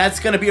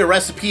 that's gonna be a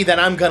recipe that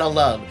I'm gonna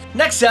love.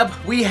 Next up,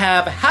 we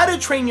have How to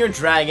Train Your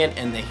Dragon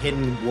and the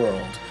Hidden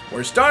World.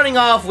 We're starting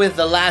off with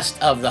the last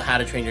of the How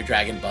to Train Your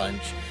Dragon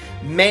bunch.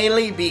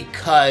 mainly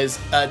because,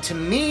 to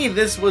me,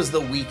 this was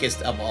the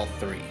weakest of all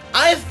three.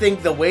 I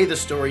think the way the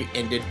story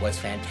ended was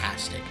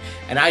fantastic,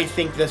 and I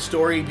think the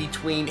story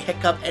between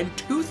Hiccup and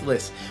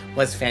Toothless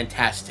was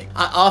fantastic.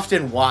 I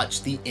often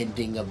watch the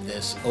ending of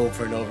this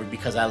over and over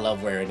because I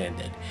love where it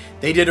ended.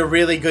 They did a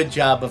really good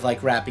job of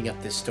like wrapping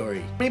up this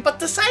story. But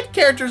the side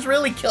characters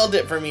really killed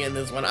it for me in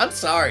this one. I'm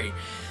sorry.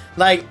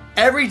 Like,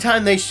 every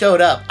time they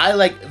showed up, I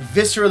like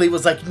viscerally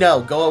was like,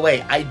 no, go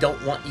away. I don't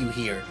want you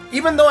here.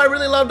 Even though I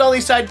really loved all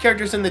these side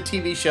characters in the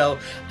TV show,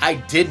 I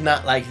did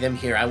not like them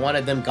here. I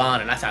wanted them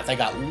gone, and I thought they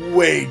got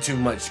way too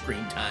much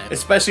screen time.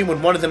 Especially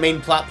when one of the main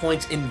plot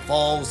points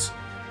involves,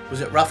 was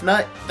it Rough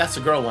Nut? That's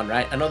the girl one,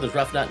 right? I know there's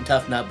Rough Nut and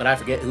Tough Nut, but I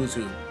forget who's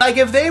who. Like,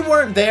 if they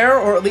weren't there,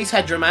 or at least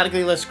had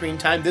dramatically less screen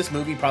time, this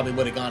movie probably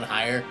would have gone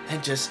higher.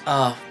 And just,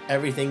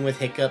 everything with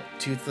Hiccup,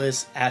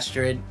 Toothless,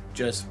 Astrid,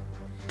 just,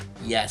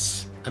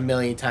 yes. A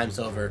million times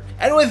over.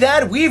 And with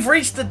that, we've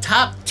reached the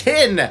top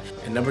 10.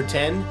 And number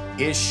 10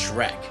 is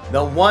Shrek.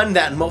 The one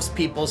that most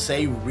people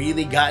say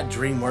really got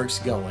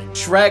DreamWorks going.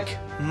 Shrek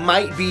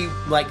might be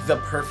like the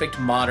perfect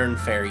modern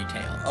fairy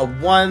tale. A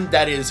one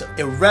that is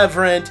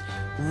irreverent,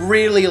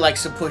 really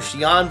likes to push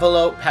the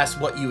envelope past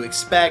what you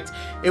expect.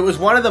 It was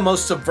one of the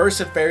most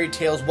subversive fairy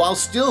tales while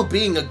still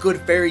being a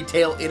good fairy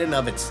tale in and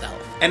of itself.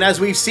 And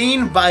as we've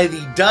seen by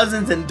the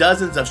dozens and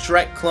dozens of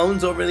Shrek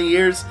clones over the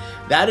years,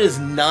 that is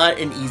not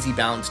an easy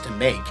balance to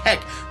make.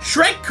 Heck,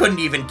 Shrek couldn't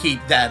even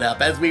keep that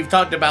up, as we've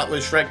talked about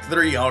with Shrek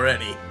 3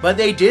 already. But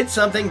they did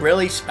something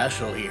really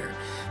special here.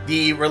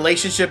 The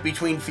relationship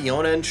between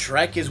Fiona and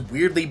Shrek is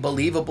weirdly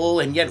believable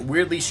and yet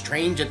weirdly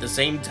strange at the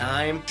same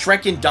time.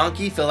 Shrek and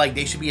Donkey feel like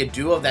they should be a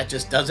duo that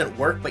just doesn't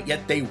work, but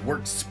yet they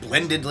work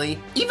splendidly.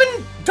 Even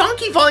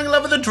Donkey falling in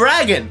love with a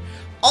dragon.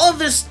 All of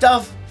this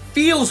stuff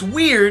feels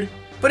weird,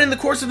 but in the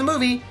course of the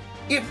movie,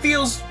 it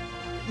feels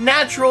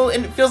natural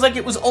and it feels like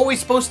it was always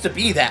supposed to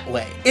be that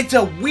way. It's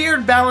a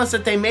weird balance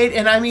that they made,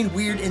 and I mean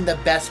weird in the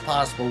best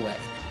possible way.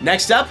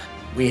 Next up,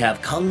 we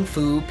have Kung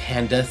Fu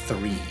Panda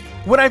 3.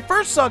 When I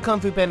first saw Kung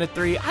Fu Panda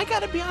 3, I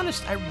gotta be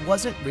honest, I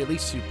wasn't really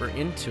super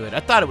into it. I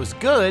thought it was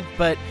good,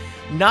 but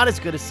not as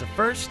good as the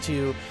first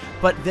two.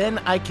 But then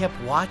I kept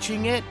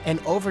watching it,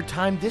 and over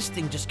time, this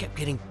thing just kept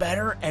getting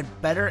better and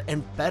better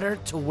and better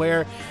to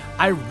where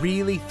I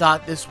really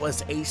thought this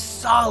was a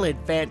solid,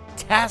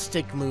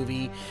 fantastic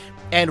movie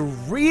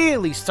and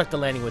really stuck the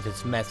landing with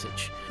its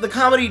message. The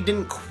comedy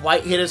didn't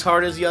quite hit as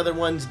hard as the other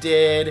ones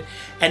did,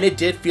 and it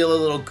did feel a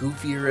little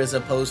goofier as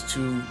opposed to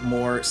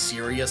more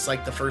serious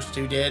like the first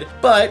two did,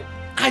 but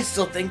I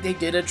still think they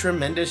did a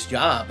tremendous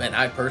job, and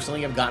I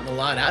personally have gotten a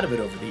lot out of it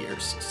over the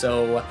years.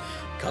 So,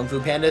 Kung Fu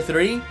Panda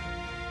 3,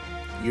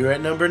 you're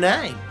at number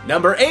 9.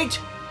 Number 8,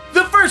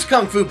 the first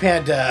Kung Fu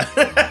Panda.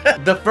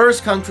 The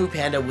first Kung Fu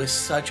Panda was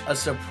such a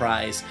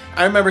surprise.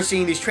 I remember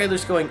seeing these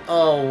trailers going,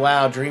 oh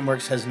wow,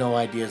 DreamWorks has no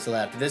ideas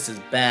left. This is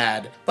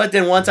bad. But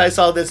then once I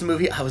saw this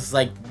movie, I was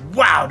like,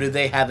 wow, do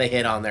they have a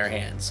hit on their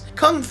hands.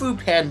 Kung Fu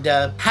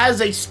Panda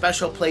has a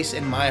special place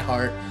in my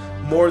heart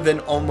more than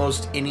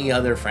almost any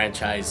other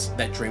franchise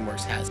that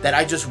DreamWorks has. That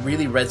I just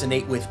really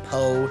resonate with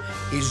Po,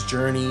 his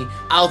journey.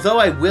 Although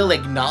I will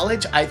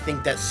acknowledge, I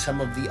think that some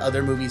of the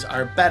other movies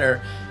are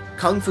better,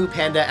 Kung Fu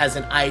Panda as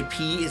an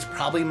IP is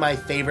probably my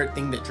favorite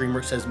thing that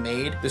DreamWorks has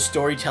made. The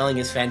storytelling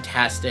is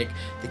fantastic.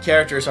 The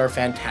characters are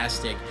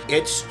fantastic.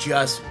 It's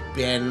just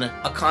been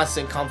a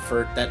constant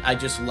comfort that I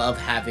just love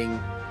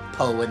having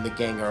Po and the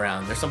gang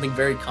around. There's something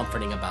very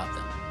comforting about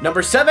them.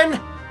 Number 7,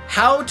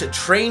 How to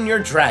Train Your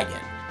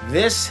Dragon.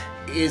 This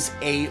is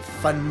a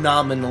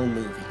phenomenal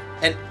movie.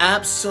 An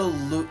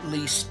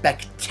absolutely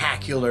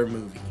spectacular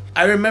movie.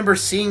 I remember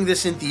seeing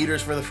this in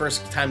theaters for the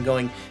first time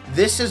going,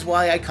 this is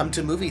why I come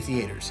to movie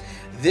theaters.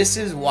 This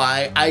is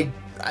why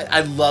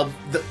I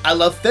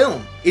love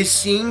film, is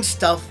seeing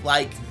stuff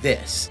like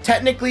this.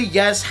 Technically,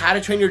 yes, How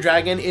to Train Your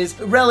Dragon is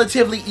a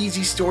relatively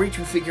easy story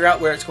to figure out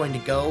where it's going to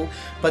go,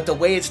 but the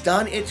way it's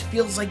done, it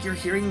feels like you're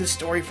hearing the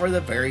story for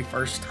the very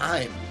first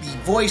time. The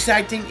voice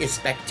acting is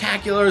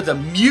spectacular. The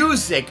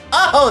music,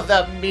 oh,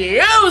 the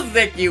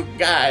music, you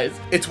guys!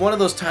 It's one of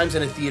those times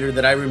in a theater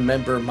that I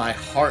remember my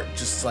heart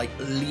just like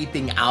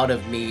leaping out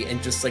of me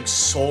and just like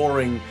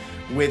soaring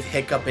with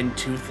Hiccup and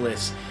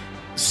Toothless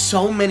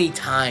so many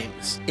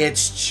times.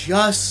 It's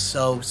just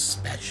so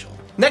special.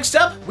 Next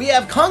up, we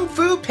have Kung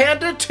Fu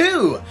Panda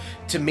 2.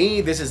 To me,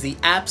 this is the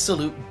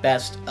absolute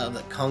best of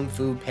the Kung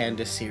Fu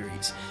Panda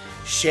series.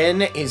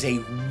 Shen is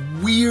a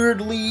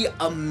weirdly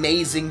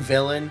amazing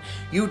villain.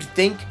 You'd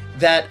think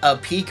that a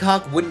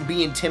peacock wouldn't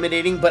be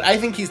intimidating, but I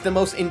think he's the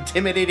most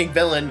intimidating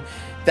villain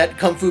that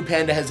Kung Fu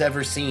Panda has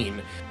ever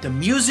seen. The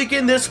music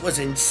in this was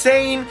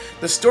insane.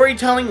 The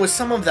storytelling was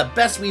some of the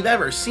best we've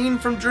ever seen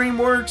from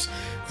DreamWorks.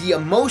 The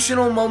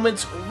emotional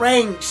moments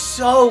rang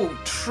so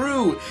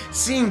true.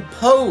 Seeing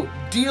Po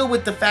deal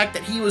with the fact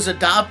that he was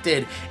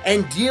adopted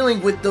and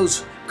dealing with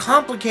those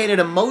complicated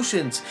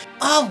emotions,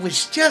 oh, it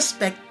was just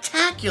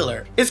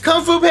spectacular. It's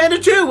Kung Fu Panda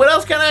 2, what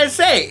else can I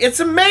say?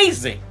 It's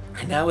amazing.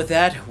 And now with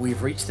that,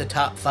 we've reached the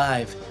top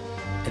 5.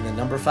 And the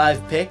number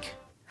 5 pick,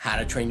 How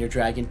to Train Your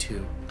Dragon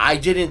 2. I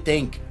didn't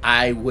think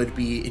I would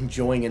be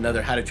enjoying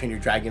another How to Train Your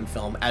Dragon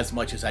film as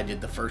much as I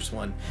did the first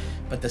one.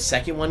 But the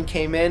second one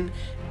came in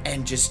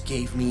and just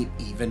gave me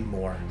even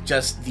more.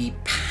 Just the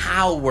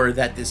power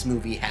that this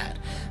movie had.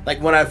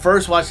 Like when I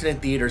first watched it in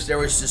theaters, there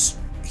was this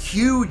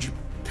huge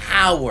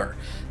power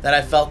that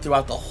I felt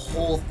throughout the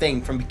whole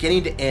thing from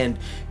beginning to end.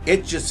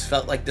 It just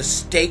felt like the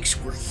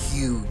stakes were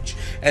huge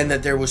and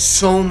that there was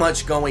so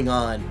much going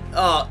on.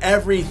 Oh,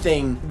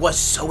 everything was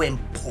so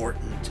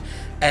important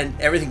and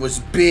everything was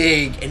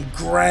big and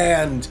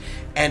grand,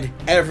 and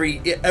every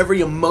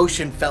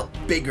emotion felt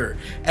bigger.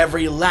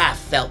 Every laugh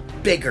felt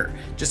bigger.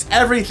 Just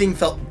everything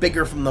felt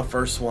bigger from the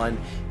first one.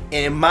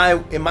 And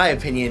in my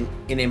opinion,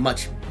 in a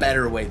much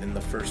better way than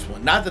the first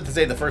one. Not that to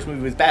say the first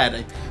movie was bad.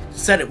 I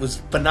said it was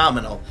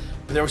phenomenal.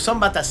 But there was something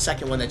about that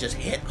second one that just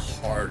hit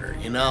harder,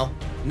 you know?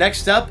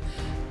 Next up,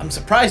 I'm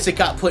surprised it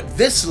got put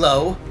this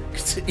low,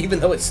 even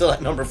though it's still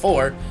at number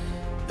 4,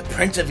 The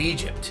Prince of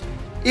Egypt.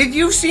 If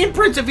you've seen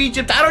Prince of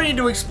Egypt, I don't need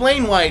to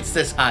explain why it's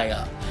this high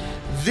up.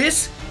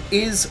 This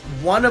is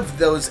one of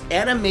those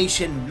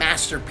animation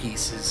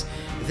masterpieces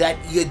that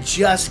you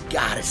just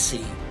gotta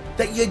see.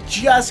 That you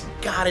just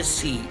gotta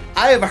see.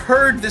 I have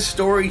heard this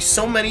story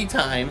so many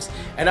times,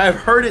 and I've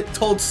heard it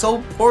told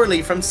so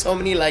poorly from so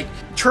many like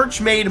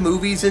church-made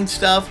movies and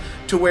stuff,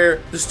 to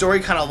where the story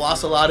kind of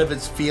lost a lot of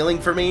its feeling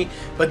for me.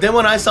 But then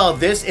when I saw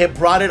this, it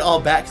brought it all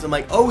back, because I'm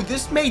like, oh,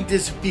 this made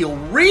this feel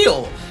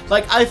real.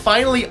 Like, I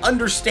finally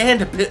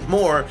understand a bit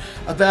more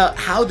about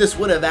how this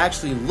would have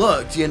actually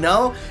looked, you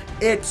know?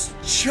 It's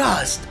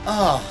just,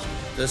 oh,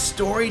 the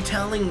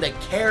storytelling, the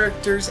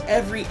characters,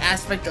 every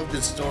aspect of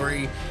the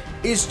story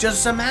is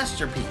just a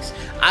masterpiece.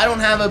 I don't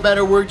have a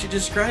better word to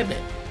describe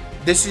it.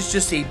 This is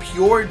just a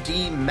pure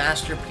D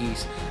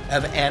masterpiece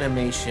of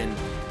animation,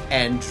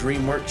 and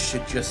DreamWorks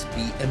should just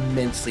be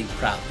immensely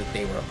proud that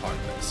they were a part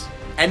of this.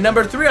 And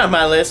number 3 on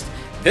my list,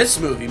 this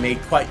movie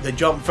made quite the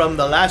jump from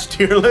the last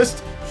tier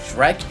list,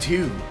 Shrek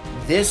 2.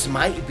 This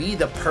might be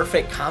the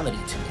perfect comedy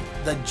to me.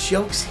 The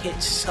jokes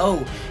hit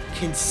so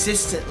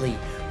consistently,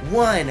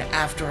 one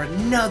after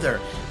another,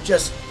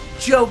 just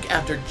joke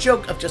after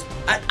joke of just,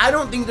 I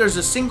don't think there's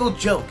a single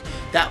joke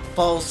that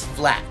falls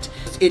flat.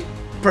 It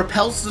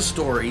propels the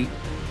story,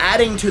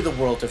 adding to the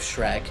world of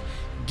Shrek,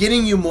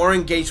 getting you more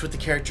engaged with the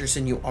characters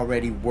than you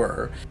already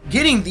were,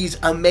 getting these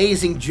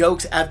amazing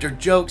jokes after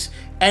jokes,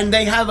 and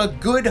they have a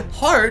good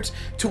heart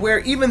to where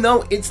even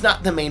though it's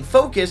not the main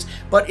focus,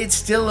 but it's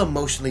still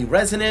emotionally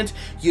resonant.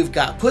 You've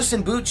got Puss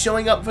in Boots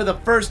showing up for the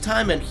first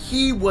time, and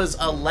he was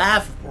a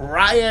laugh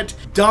riot.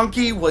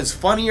 Donkey was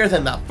funnier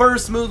than the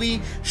first movie.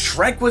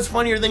 Shrek was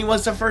funnier than he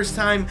was the first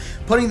time.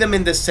 Putting them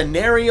in this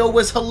scenario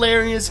was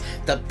hilarious.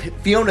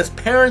 Fiona's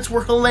parents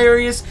were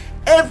hilarious.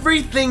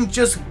 Everything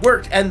just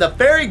worked, and the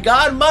fairy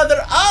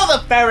godmother, oh,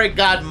 the fairy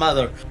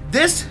godmother.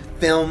 This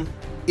film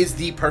is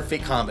the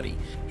perfect comedy.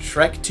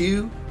 Shrek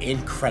 2,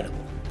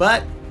 incredible.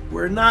 But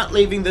we're not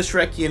leaving the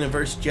Shrek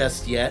universe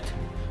just yet.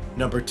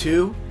 Number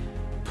 2,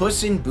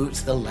 Puss in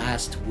Boots: The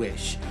Last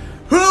Wish.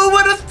 Who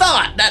would have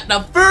thought that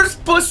the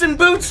first Puss in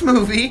Boots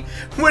movie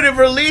would have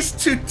released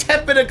to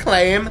tepid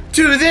acclaim,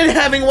 to then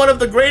having one of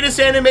the greatest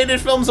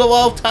animated films of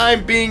all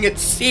time being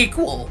its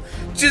sequel?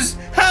 Just,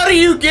 how do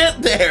you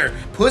get there?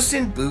 Puss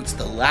in Boots: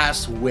 The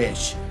Last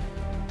Wish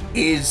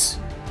is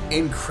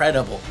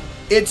incredible.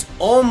 It's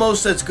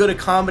almost as good a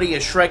comedy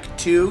as Shrek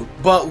 2,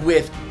 but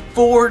with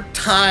 4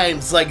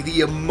 times like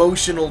the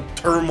emotional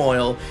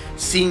turmoil,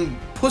 seeing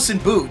Puss in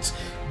Boots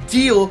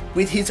deal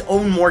with his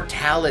own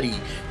mortality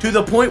to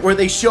the point where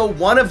they show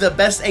one of the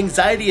best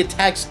anxiety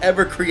attacks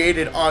ever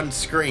created on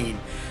screen.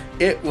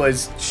 It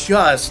was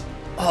just,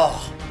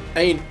 oh.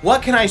 I mean,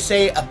 what can I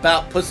say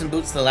about Puss in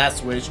Boots: The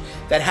Last Wish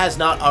that has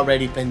not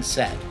already been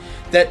said?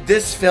 That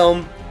this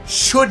film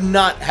should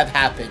not have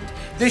happened.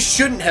 This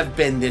shouldn't have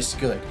been this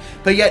good.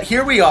 But yet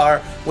here we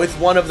are with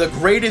one of the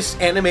greatest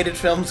animated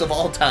films of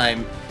all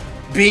time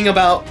being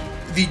about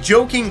the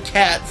joking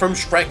cat from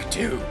Shrek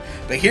 2.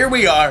 But here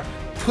we are,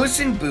 Puss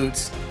in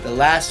Boots: The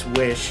Last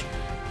Wish,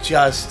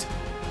 just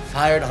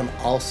fired on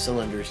all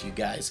cylinders, you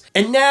guys.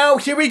 And now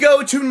here we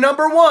go to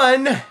number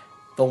 1,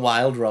 The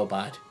Wild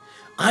Robot.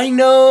 I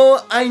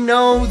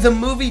know, the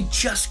movie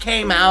just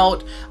came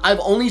out. I've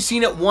only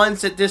seen it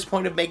once at this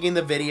point of making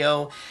the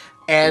video.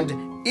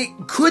 And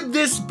could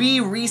this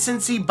be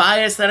recency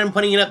bias that I'm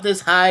putting it up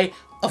this high?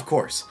 Of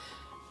course.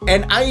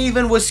 And I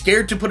even was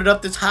scared to put it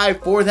up this high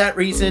for that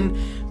reason.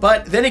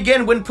 But then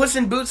again, when Puss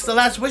in Boots: The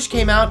Last Wish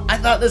came out, I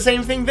thought the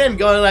same thing then,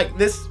 going like,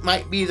 this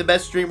might be the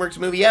best DreamWorks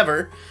movie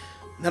ever.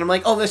 And then I'm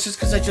like, oh, that's just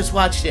because I just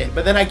watched it.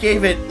 But then I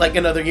gave it like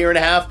another year and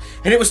a half,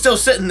 and it was still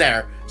sitting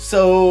there.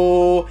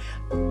 So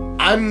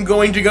I'm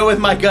going to go with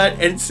my gut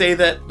and say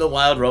that The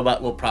Wild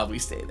Robot will probably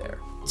stay there.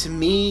 To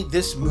me,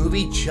 this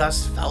movie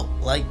just felt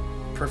like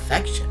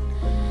perfection.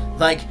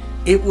 Like,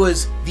 it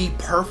was the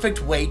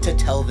perfect way to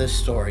tell this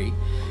story,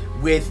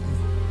 with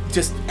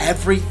just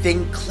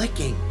everything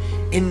clicking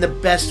in the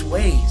best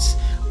ways.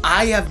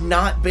 I have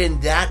not been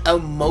that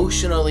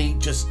emotionally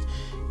just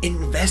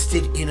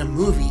invested in a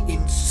movie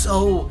in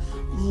so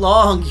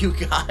long, you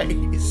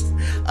guys.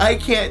 I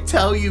can't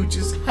tell you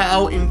just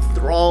how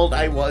enthralled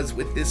I was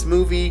with this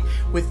movie,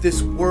 with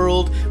this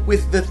world,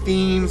 with the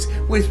themes,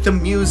 with the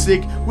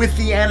music, with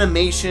the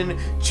animation,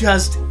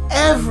 just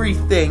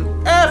everything,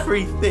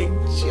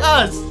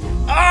 just,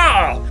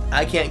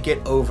 I can't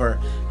get over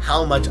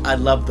how much I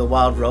love The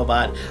Wild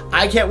Robot.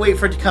 I can't wait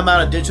for it to come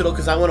out on digital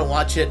because I want to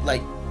watch it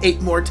like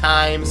 8 more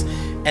times,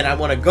 and I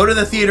want to go to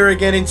the theater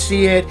again and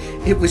see it.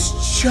 It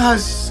was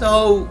just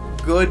so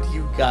good,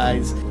 you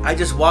guys. I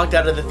just walked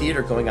out of the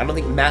theater going, I don't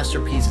think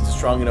masterpiece is a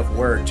strong enough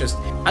word.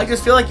 I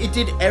just feel like it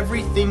did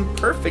everything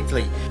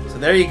perfectly. So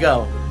there you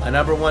go. My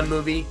 #1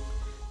 movie,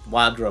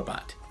 Wild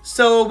Robot.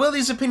 So will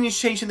these opinions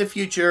change in the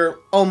future?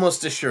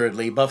 Almost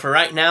assuredly. But for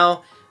right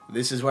now,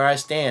 this is where I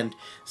stand.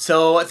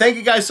 So thank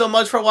you guys so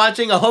much for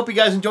watching. I hope you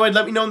guys enjoyed.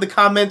 Let me know in the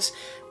comments,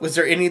 was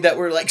there any that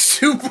were like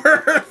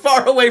super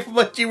far away from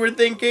what you were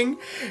thinking?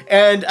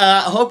 And I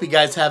hope you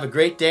guys have a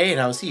great day,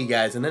 and I'll see you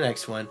guys in the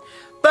next one.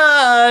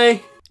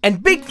 Bye!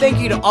 And big thank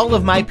you to all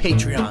of my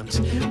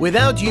Patreons.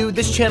 Without you,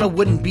 this channel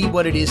wouldn't be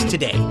what it is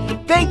today.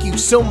 Thank you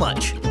so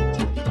much.